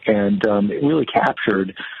work, and it really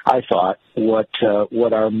captured, I thought,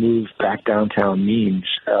 what our move back downtown means.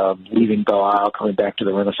 Leaving Belle Isle, coming back to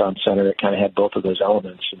the Renaissance Center, it kind of had both of those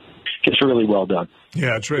elements. It's really well done.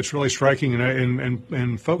 Yeah, it's really striking,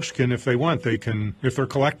 and folks can, if they want, they can, if they're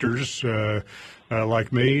collectors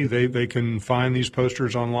like me, they can find these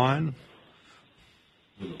posters online.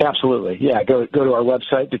 Absolutely, yeah. Go to our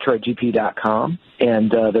website, DetroitGP.com,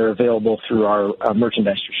 and they're available through our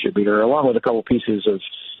merchandise distributor, along with a couple pieces of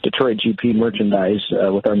Detroit GP merchandise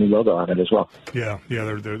with our new logo on it as well. Yeah,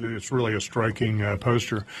 it's really a striking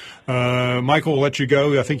poster. Michael, we'll let you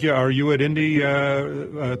go. I think are you at Indy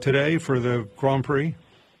today for the Grand Prix?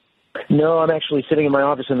 No, I'm actually sitting in my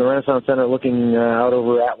office in the Renaissance Center looking out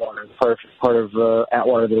over Atwater, part of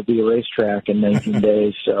Atwater that'll be a racetrack in 19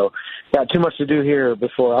 days. So got too much to do here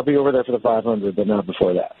before. I'll be over there for the 500, but not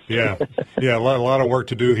before that. Yeah, a lot of work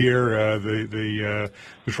to do here. The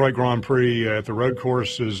Detroit Grand Prix at the road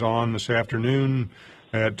course is on this afternoon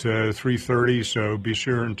at 3:30, so be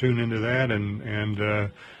sure and tune into that.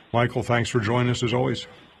 And Michael, thanks for joining us as always.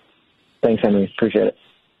 Thanks, Henry. Appreciate it.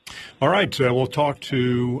 All right, we'll talk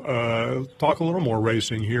a little more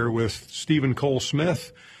racing here with Stephen Cole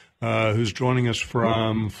Smith, who's joining us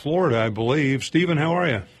from Florida, I believe. Stephen, how are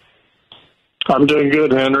you? I'm doing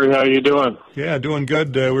good, Henry. How are you doing? Yeah, doing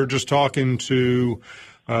good. We were just talking to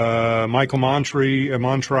Michael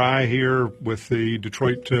Montri here with the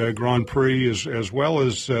Detroit Grand Prix, as well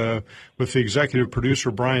as with the executive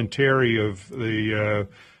producer Brian Terry of the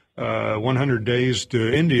 100 Days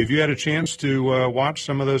to Indy. Have you had a chance to watch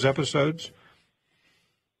some of those episodes?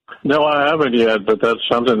 No, I haven't yet, but that's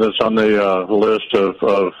something that's on the list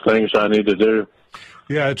of things I need to do.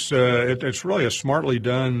 Yeah, it's really a smartly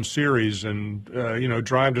done series, and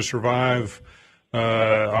Drive to Survive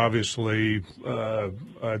obviously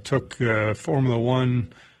took Formula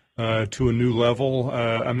One to a new level.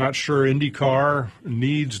 I'm not sure IndyCar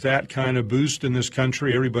needs that kind of boost in this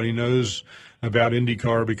country. Everybody knows about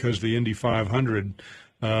IndyCar because of the Indy 500.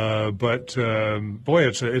 But boy,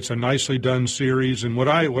 it's a nicely done series. And what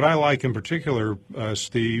I like in particular,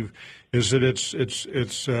 Steve, is that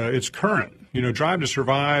it's current. Drive to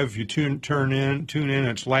Survive. You tune in.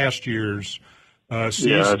 It's last year's It's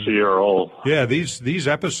a year old. Yeah, these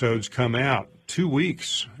episodes come out 2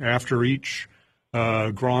 weeks after each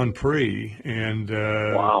Grand Prix, and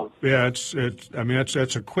wow. Yeah, it's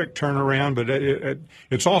a quick turnaround, but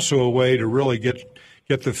it's also a way to really get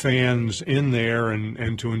the fans in there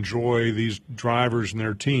and to enjoy these drivers and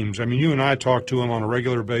their teams. I mean, you and I talk to them on a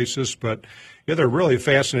regular basis, but yeah, they're really a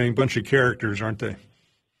fascinating bunch of characters, aren't they?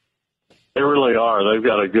 They really are. They've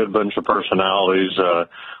got a good bunch of personalities, a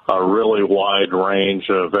really wide range,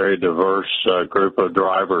 a very diverse group of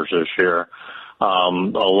drivers this year. A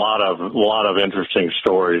lot of interesting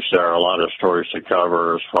stories there. A lot of stories to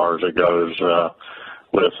cover as far as it goes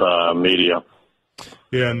with media.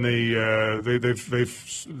 Yeah, and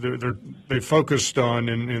they focused on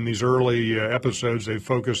in these early episodes. They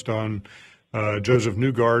focused on Joseph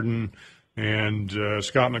Newgarden and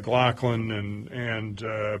Scott McLaughlin and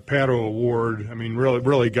Pato O'Ward. I mean,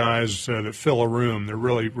 really guys that fill a room. They're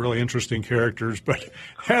really interesting characters. But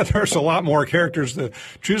yeah, there's a lot more characters to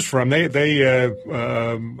choose from. They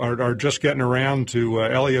are just getting around to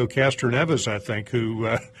Elio Castroneves, I think, who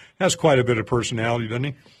has quite a bit of personality, doesn't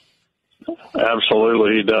he?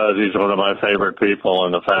 Absolutely, he does. He's one of my favorite people,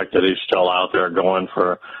 and the fact that he's still out there going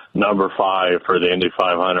for number 5 for the Indy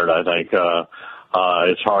 500, I think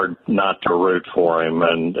it's hard not to root for him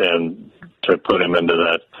and to put him into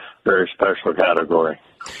that very special category.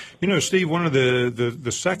 You know, Steve, one of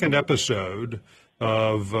the second episode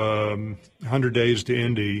of 100 Days to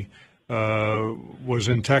Indy was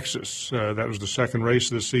in Texas. That was the second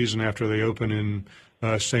race of the season after they opened in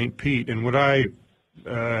St. Pete, and what I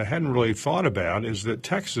hadn't really thought about is that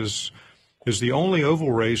Texas is the only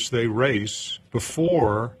oval race they race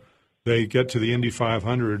before they get to the Indy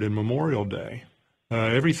 500 and Memorial Day.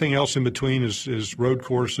 Everything else in between is road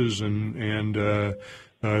courses and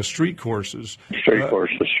street courses. Street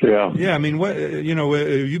courses, yeah. Yeah, I mean,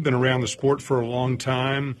 you've been around the sport for a long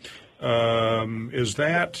time. Is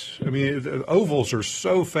that? I mean, the ovals are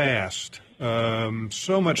so fast,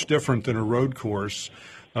 so much different than a road course.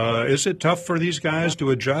 Is it tough for these guys to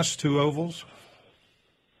adjust to ovals?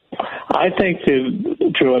 I think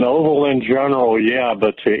to an oval in general, yeah,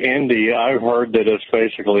 but to Indy, I've heard that it's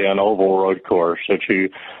basically an oval road course, that you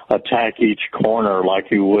attack each corner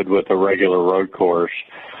like you would with a regular road course.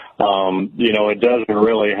 It doesn't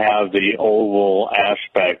really have the oval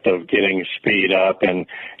aspect of getting speed up and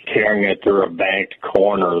carrying it through a banked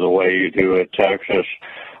corner the way you do at Texas.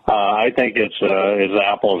 I think it's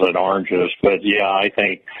apples and oranges, but yeah, I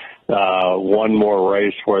think one more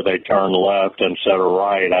race where they turn left instead of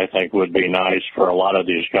right, I think would be nice for a lot of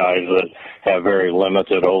these guys that have very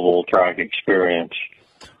limited oval track experience.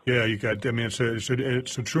 Yeah,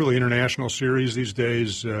 it's a truly international series these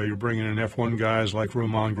days. You're bringing in F1 guys like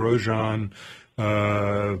Romain Grosjean,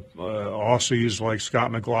 Aussies like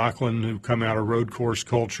Scott McLaughlin who come out of road course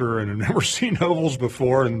culture and have never seen ovals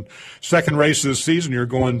before. And second race of the season, you're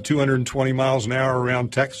going 220 miles an hour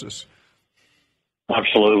around Texas.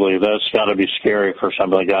 Absolutely. That's got to be scary for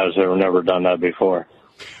some of the guys that have never done that before.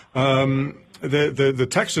 The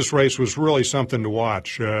Texas race was really something to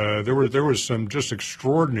watch. There was some just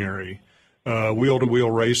extraordinary wheel-to-wheel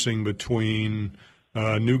racing between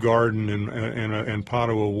Newgarden and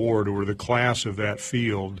Pato O'Ward, who were the class of that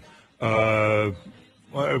field. Were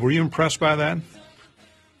you impressed by that?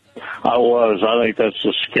 I was. I think that's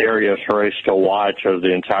the scariest race to watch of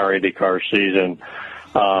the entire IndyCar season.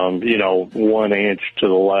 1 inch to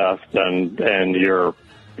the left and you're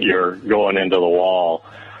going into the wall.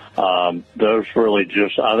 Those really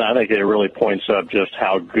I think it really points up just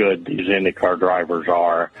how good these IndyCar drivers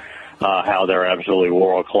are, how they're absolutely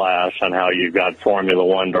world class, and how you've got Formula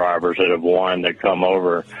One drivers that have won that come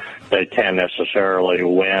over. They can't necessarily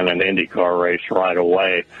win an IndyCar race right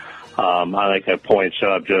away. I think that points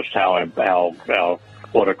up just how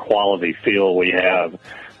what a quality field we have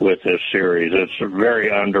with this series. It's a very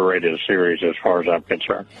underrated series as far as I'm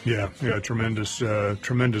concerned. Yeah, tremendous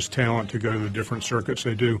talent to go to the different circuits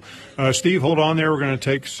they do. Steve, hold on there. We're going to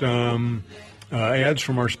take some ads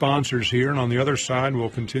from our sponsors here, and on the other side, we'll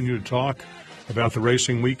continue to talk about the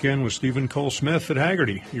racing weekend with Stephen Cole Smith at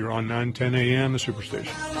Hagerty. You're on 910 AM, the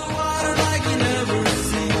Superstation.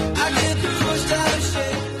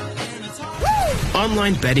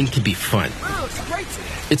 Online betting can be fun.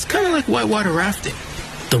 It's kind of like whitewater rafting.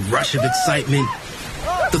 The rush of excitement,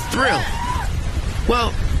 the thrill.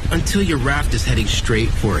 Well, until your raft is heading straight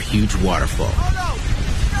for a huge waterfall.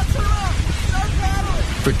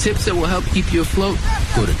 For tips that will help keep you afloat,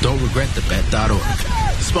 go to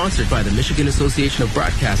don'tregretthebet.org. Sponsored by the Michigan Association of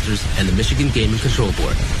Broadcasters and the Michigan Gaming Control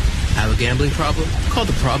Board. Have a gambling problem? Call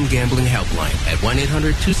the Problem Gambling Helpline at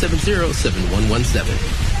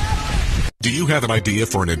 1-800-270-7117. Do you have an idea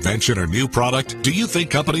for an invention or new product? Do you think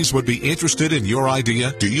companies would be interested in your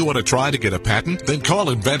idea? Do you want to try to get a patent? Then call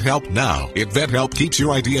InventHelp now. InventHelp keeps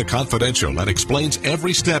your idea confidential and explains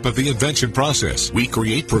every step of the invention process. We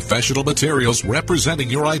create professional materials representing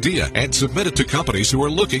your idea and submit it to companies who are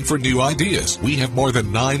looking for new ideas. We have more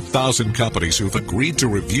than 9,000 companies who've agreed to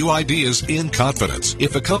review ideas in confidence.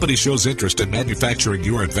 If a company shows interest in manufacturing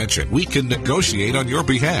your invention, we can negotiate on your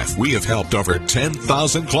behalf. We have helped over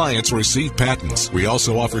 10,000 clients receive patents. We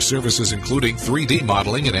also offer services including 3D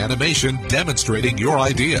modeling and animation demonstrating your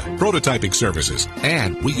idea, prototyping services,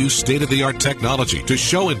 and we use state-of-the-art technology to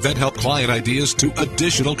show InventHelp client ideas to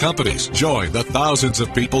additional companies. Join the thousands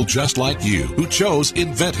of people just like you who chose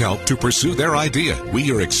InventHelp to pursue their idea. We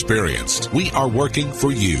are experienced. We are working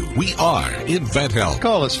for you. We are InventHelp.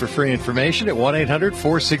 Call us for free information at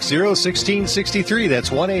 1-800-460-1663. That's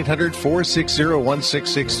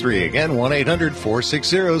 1-800-460-1663. Again,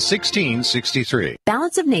 1-800-460-1663.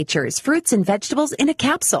 Balance of Nature's fruits and vegetables in a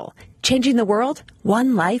capsule, changing the world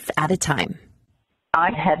one life at a time.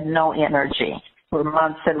 I had no energy. For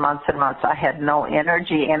months and months and months, I had no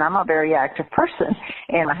energy, and I'm a very active person.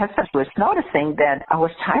 And my husband was noticing that I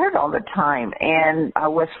was tired all the time, and I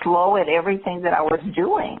was slow at everything that I was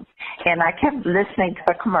doing. And I kept listening to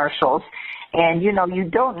the commercials. And, you know, you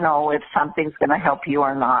don't know if something's going to help you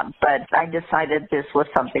or not, but I decided this was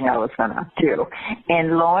something I was going to do.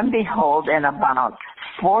 And lo and behold, in about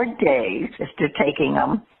 4 days after taking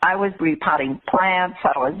them, I was repotting plants.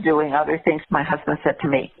 I was doing other things. My husband said to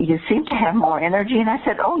me, "You seem to have more energy." And I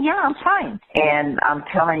said, "Oh, yeah, I'm fine." And I'm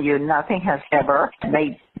telling you, nothing has ever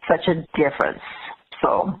made such a difference.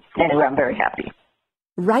 So anyway, I'm very happy.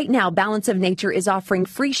 Right now, Balance of Nature is offering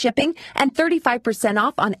free shipping and 35%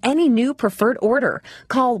 off on any new preferred order.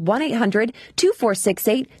 Call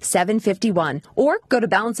 1-800-2468-751 or go to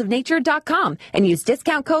balanceofnature.com and use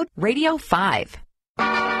discount code RADIO5.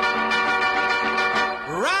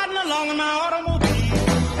 Riding along in my automobile,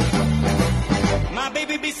 my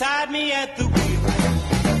baby beside me at the wheel.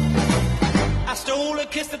 I stole a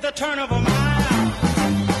kiss at the turn of a mile,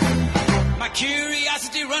 my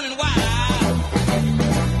curiosity running wild.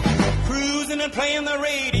 Cruising and playing the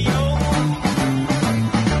radio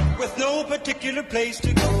with no particular place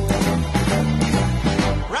to go.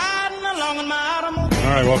 Riding along in my automobile. All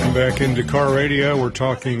right, welcome back into Car Radio. We're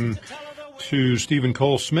talking to Stephen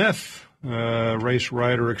Cole Smith, race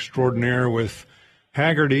rider extraordinaire with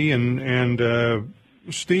Hagerty. And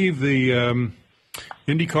Steve, the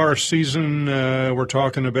IndyCar season we're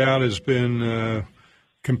talking about has been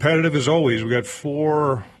competitive as always. We got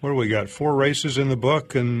four races in the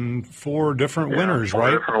book and four different winners,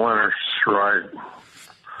 right? Different winners, right.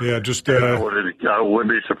 Yeah, just I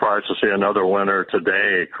wouldn't be surprised to see another winner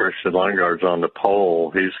today. Christian Lundgaard's on the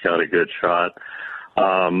pole. He's got a good shot.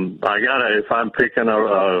 If I'm picking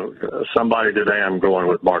somebody today, I'm going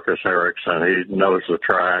with Marcus Ericsson. He knows the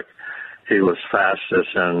track. He was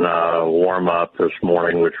fastest in warm-up this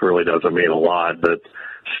morning, which really doesn't mean a lot, but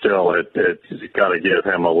still, it's got to give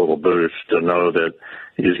him a little boost to know that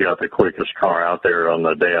he's got the quickest car out there on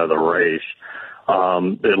the day of the race.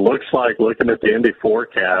 It looks like, looking at the Indy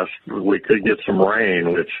forecast, we could get some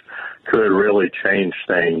rain, which could really change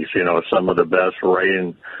things. You know, some of the best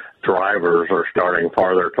rain drivers are starting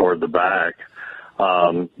farther toward the back.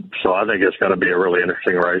 So I think it's going to be a really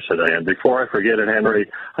interesting race today. And before I forget it, Henry,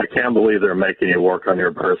 I can't believe they're making you work on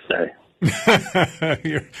your birthday.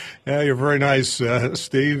 You're very nice,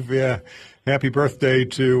 Steve. Yeah, happy birthday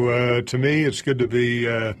to me. It's good to be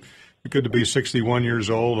 61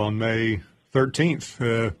 years old on May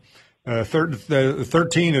 13th.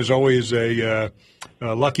 13 is always a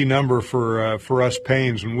lucky number for us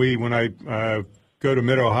Paynes. When I go to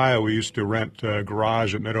Mid-Ohio, we used to rent a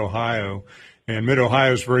garage at Mid-Ohio, and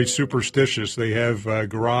Mid-Ohio is very superstitious. They have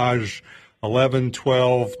garage 11,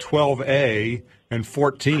 12, 12A, and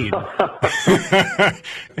 14.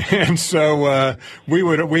 And so we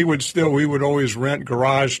would always rent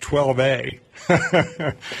garage 12A.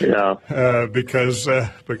 Yeah. Because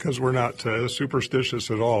we're not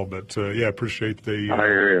superstitious at all, but appreciate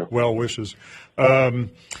the well wishes. You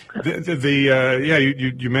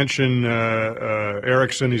mentioned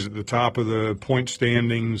Ericsson. He's at the top of the point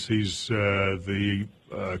standings. He's the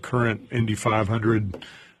current Indy 500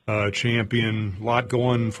 champion. A lot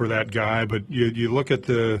going for that guy, but you look at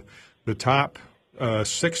the top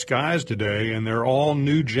 6 guys today, and they're all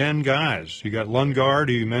new gen guys. You got Lundgaard,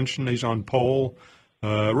 who you mentioned, he's on pole.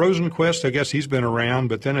 Rosenquist, I guess he's been around,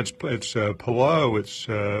 but then it's Palou, it's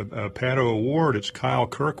Pato O'Ward, it's Kyle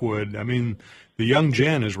Kirkwood. I mean, the young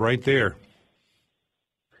gen is right there.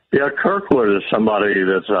 Yeah, Kirkwood is somebody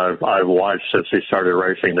that I've watched since he started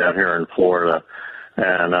racing down here in Florida,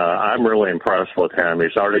 and I'm really impressed with him.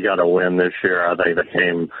 He's already got a win this year. I think that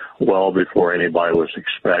came well before anybody was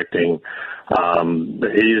expecting.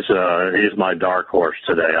 He's my dark horse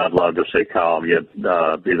today. I'd love to see Kyle be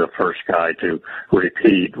the first guy to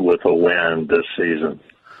repeat with a win this season.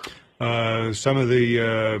 Some of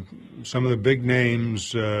the big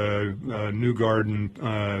names, Newgarden,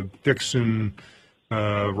 Dixon,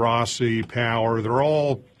 Rossi, Power, they're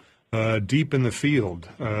all deep in the field.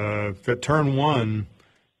 At turn one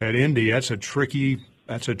at Indy, that's a tricky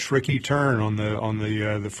turn on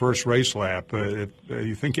the first race lap.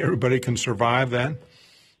 You think everybody can survive that?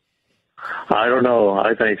 I don't know.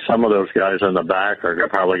 I think some of those guys in the back are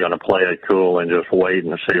probably going to play it cool and just wait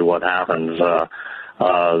and see what happens.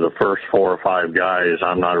 The first 4 or 5 guys,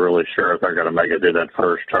 I'm not really sure if they're going to make it to that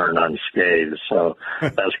first turn unscathed. So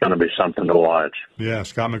that's going to be something to watch. Yeah,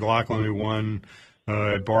 Scott McLaughlin, who won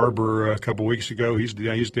at Barber a couple weeks ago, he's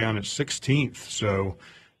down at 16th. So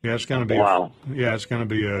yeah, it's going to be it's going to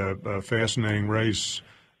be a fascinating race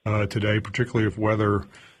today, particularly if weather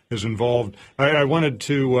is involved. I wanted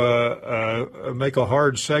to make a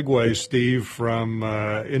hard segue, Steve, from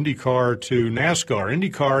IndyCar to NASCAR.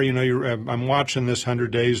 IndyCar, I'm watching this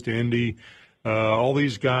 100 Days to Indy. All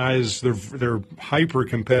these guys, they're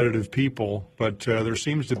hyper-competitive people, but there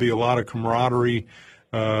seems to be a lot of camaraderie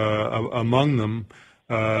among them.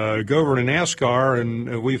 Go over to NASCAR,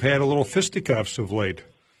 and we've had a little fisticuffs of late.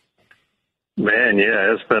 Man,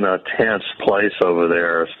 yeah, it's been a tense place over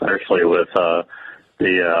there, especially with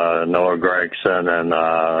Noah Gragson and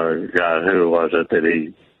God, who was it that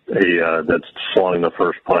that's slung the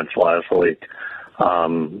first punch last week?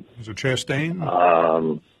 Was it Chastain?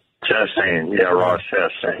 Chastain, yeah, Ross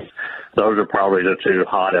Chastain. Those are probably the two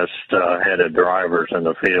hottest headed drivers in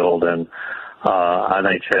the field, and I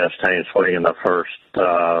think Chastain swinging the first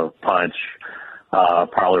punch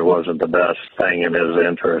probably wasn't the best thing in his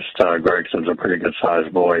interest. Gregson's a pretty good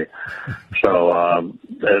sized boy, so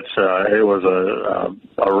it was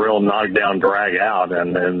a real knockdown drag out,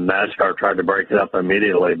 and NASCAR tried to break it up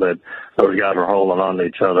immediately, but those guys were holding on to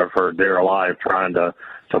each other for dear life, trying to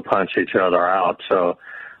punch each other out. So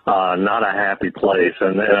not a happy place,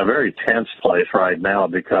 and a very tense place right now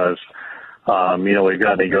because we've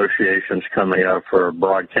got negotiations coming up for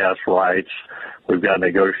broadcast rights. We've got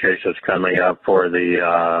negotiations coming up for the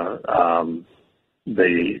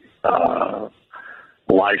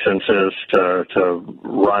licenses to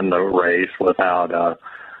run the race without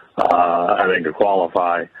having to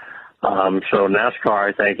qualify. So NASCAR,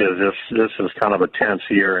 I think, this is kind of a tense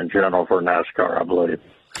year in general for NASCAR, I believe.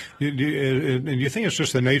 Do you think it's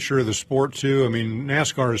just the nature of the sport, too? I mean,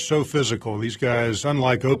 NASCAR is so physical. These guys,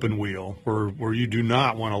 unlike open wheel, where you do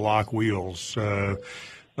not want to lock wheels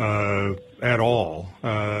at all.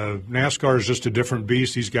 NASCAR is just a different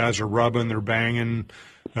beast. These guys are rubbing, they're banging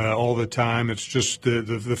all the time. It's just the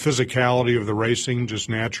physicality of the racing just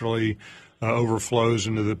naturally overflows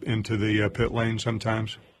into the pit lane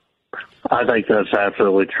sometimes. I think that's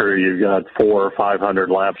absolutely true. You've got 400 or 500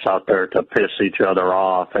 laps out there to piss each other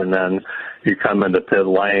off, and then you come into pit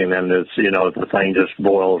lane, and it's the thing just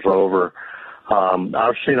boils over.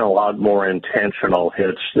 I've seen a lot more intentional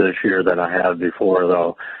hits this year than I have before,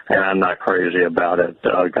 though, and I'm not crazy about it.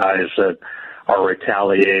 Guys that are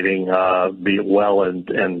retaliating be well and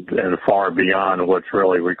far beyond what's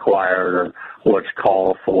really required or what's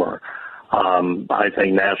called for. I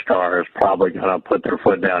think NASCAR is probably going to put their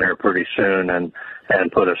foot down here pretty soon and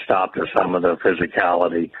put a stop to some of the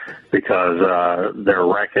physicality because they're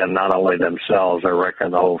wrecking not only themselves, they're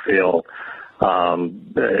wrecking the whole field.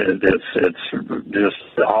 It's just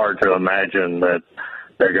hard to imagine that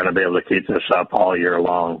they're going to be able to keep this up all year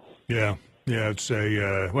long. Yeah. Yeah, it's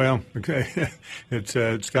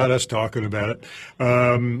it's got us talking about it.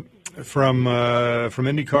 From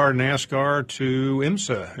IndyCar, NASCAR to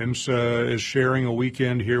IMSA. IMSA is sharing a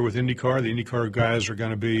weekend here with IndyCar. The IndyCar guys are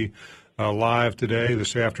going to be live today,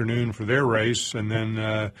 this afternoon, for their race, and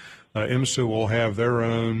then IMSA will have their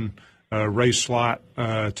own race slot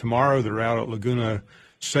tomorrow. They're out at Laguna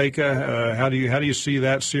Seca. How do you see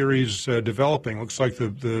that series developing? Looks like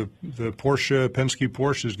the Penske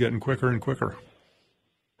Porsche is getting quicker and quicker.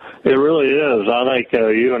 It really is. I think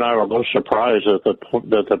you and I were both surprised that the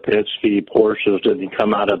Penske Porsches didn't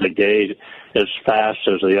come out of the gate as fast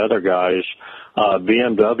as the other guys.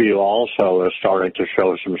 BMW also is starting to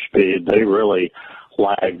show some speed. They really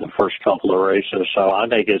lagged the first couple of races, so I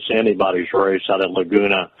think it's anybody's race out at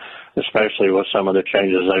Laguna, especially with some of the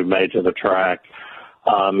changes they've made to the track.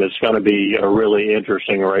 It's going to be a really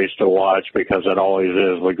interesting race to watch because it always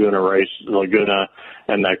is. Laguna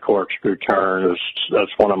and that corkscrew turn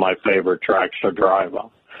that's one of my favorite tracks to drive on.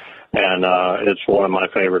 And it's one of my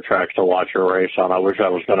favorite tracks to watch a race on. I wish I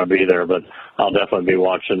was going to be there, but I'll definitely be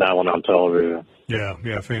watching that one on television.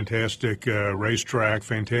 Yeah, fantastic racetrack,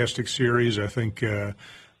 fantastic series. I think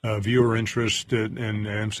viewer interest and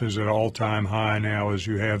IMSA is at all-time high now as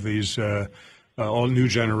you have these all new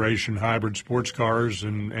generation hybrid sports cars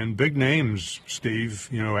and big names, Steve,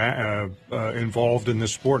 involved in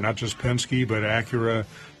this sport, not just Penske, but Acura,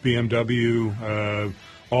 BMW,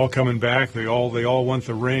 all coming back. They all want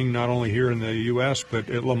the ring, not only here in the U.S., but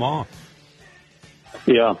at Le Mans.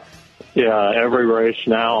 Yeah, every race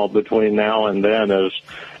now between now and then is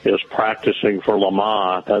practicing for Le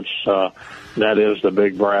Mans. That is the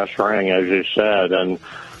big brass ring, as you said, and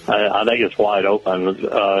I think it's wide open.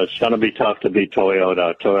 It's going to be tough to beat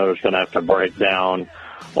Toyota. Toyota's going to have to break down,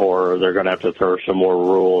 or they're going to have to throw some more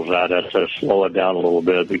rules at it to slow it down a little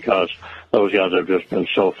bit because those guys have just been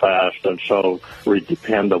so fast and so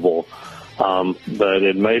dependable. But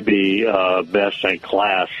it may be best in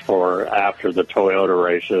class for after the Toyota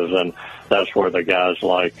races, and that's where the guys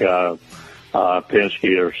like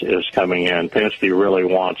Penske is coming in. Penske really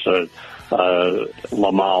wants a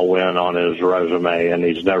Le Mans win on his resume, and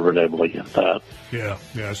he's never been able to get that. Yeah,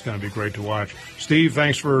 it's going to be great to watch. Steve,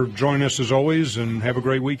 thanks for joining us as always, and have a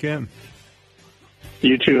great weekend.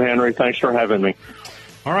 You too, Henry. Thanks for having me.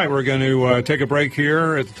 All right, we're going to take a break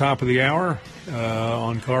here at the top of the hour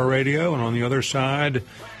on Car Radio, and on the other side,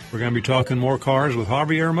 we're going to be talking more cars with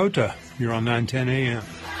Javier Mota here on 910 AM.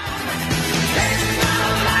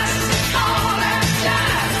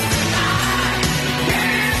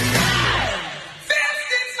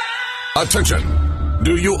 Attention!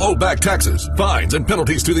 Do you owe back taxes, fines, and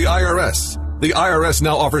penalties to the IRS? The IRS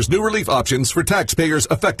now offers new relief options for taxpayers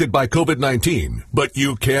affected by COVID-19, but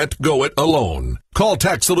you can't go it alone. Call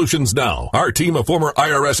Tax Solutions now. Our team of former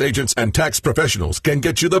IRS agents and tax professionals can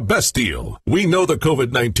get you the best deal. We know the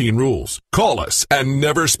COVID-19 rules. Call us and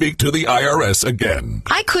never speak to the IRS again.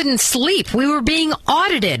 I couldn't sleep. We were being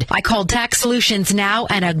audited. I called Tax Solutions now,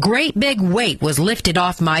 and a great big weight was lifted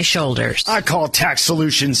off my shoulders. I called Tax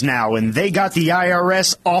Solutions now, and they got the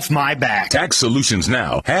IRS off my back. Tax Solutions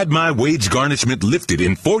now had my wage garnishment lifted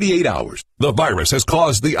in 48 hours. The virus has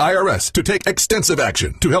caused the IRS to take extensive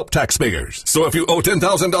action to help taxpayers. So if you owe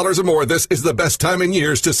 $10,000 or more, this is the best time in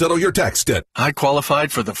years to settle your tax debt. I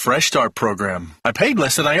qualified for the Fresh Start program. I paid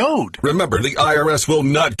less than I owed. Remember, the IRS will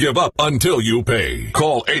not give up until you pay.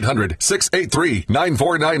 Call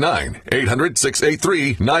 800-683-9499.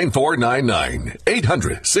 800-683-9499.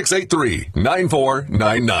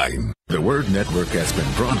 800-683-9499. The Word Network has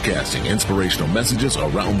been broadcasting inspirational messages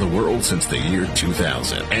around the world since the year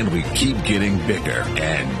 2000, and we keep getting bigger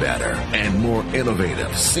and better and more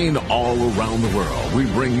innovative. Seen all around the world, we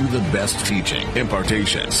bring you the best teaching,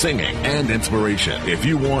 impartation, singing, and inspiration. If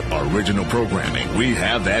you want original programming, we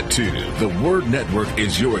have that too. The Word Network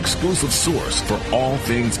is your exclusive source for all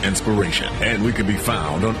things inspiration, and we can be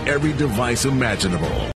found on every device imaginable.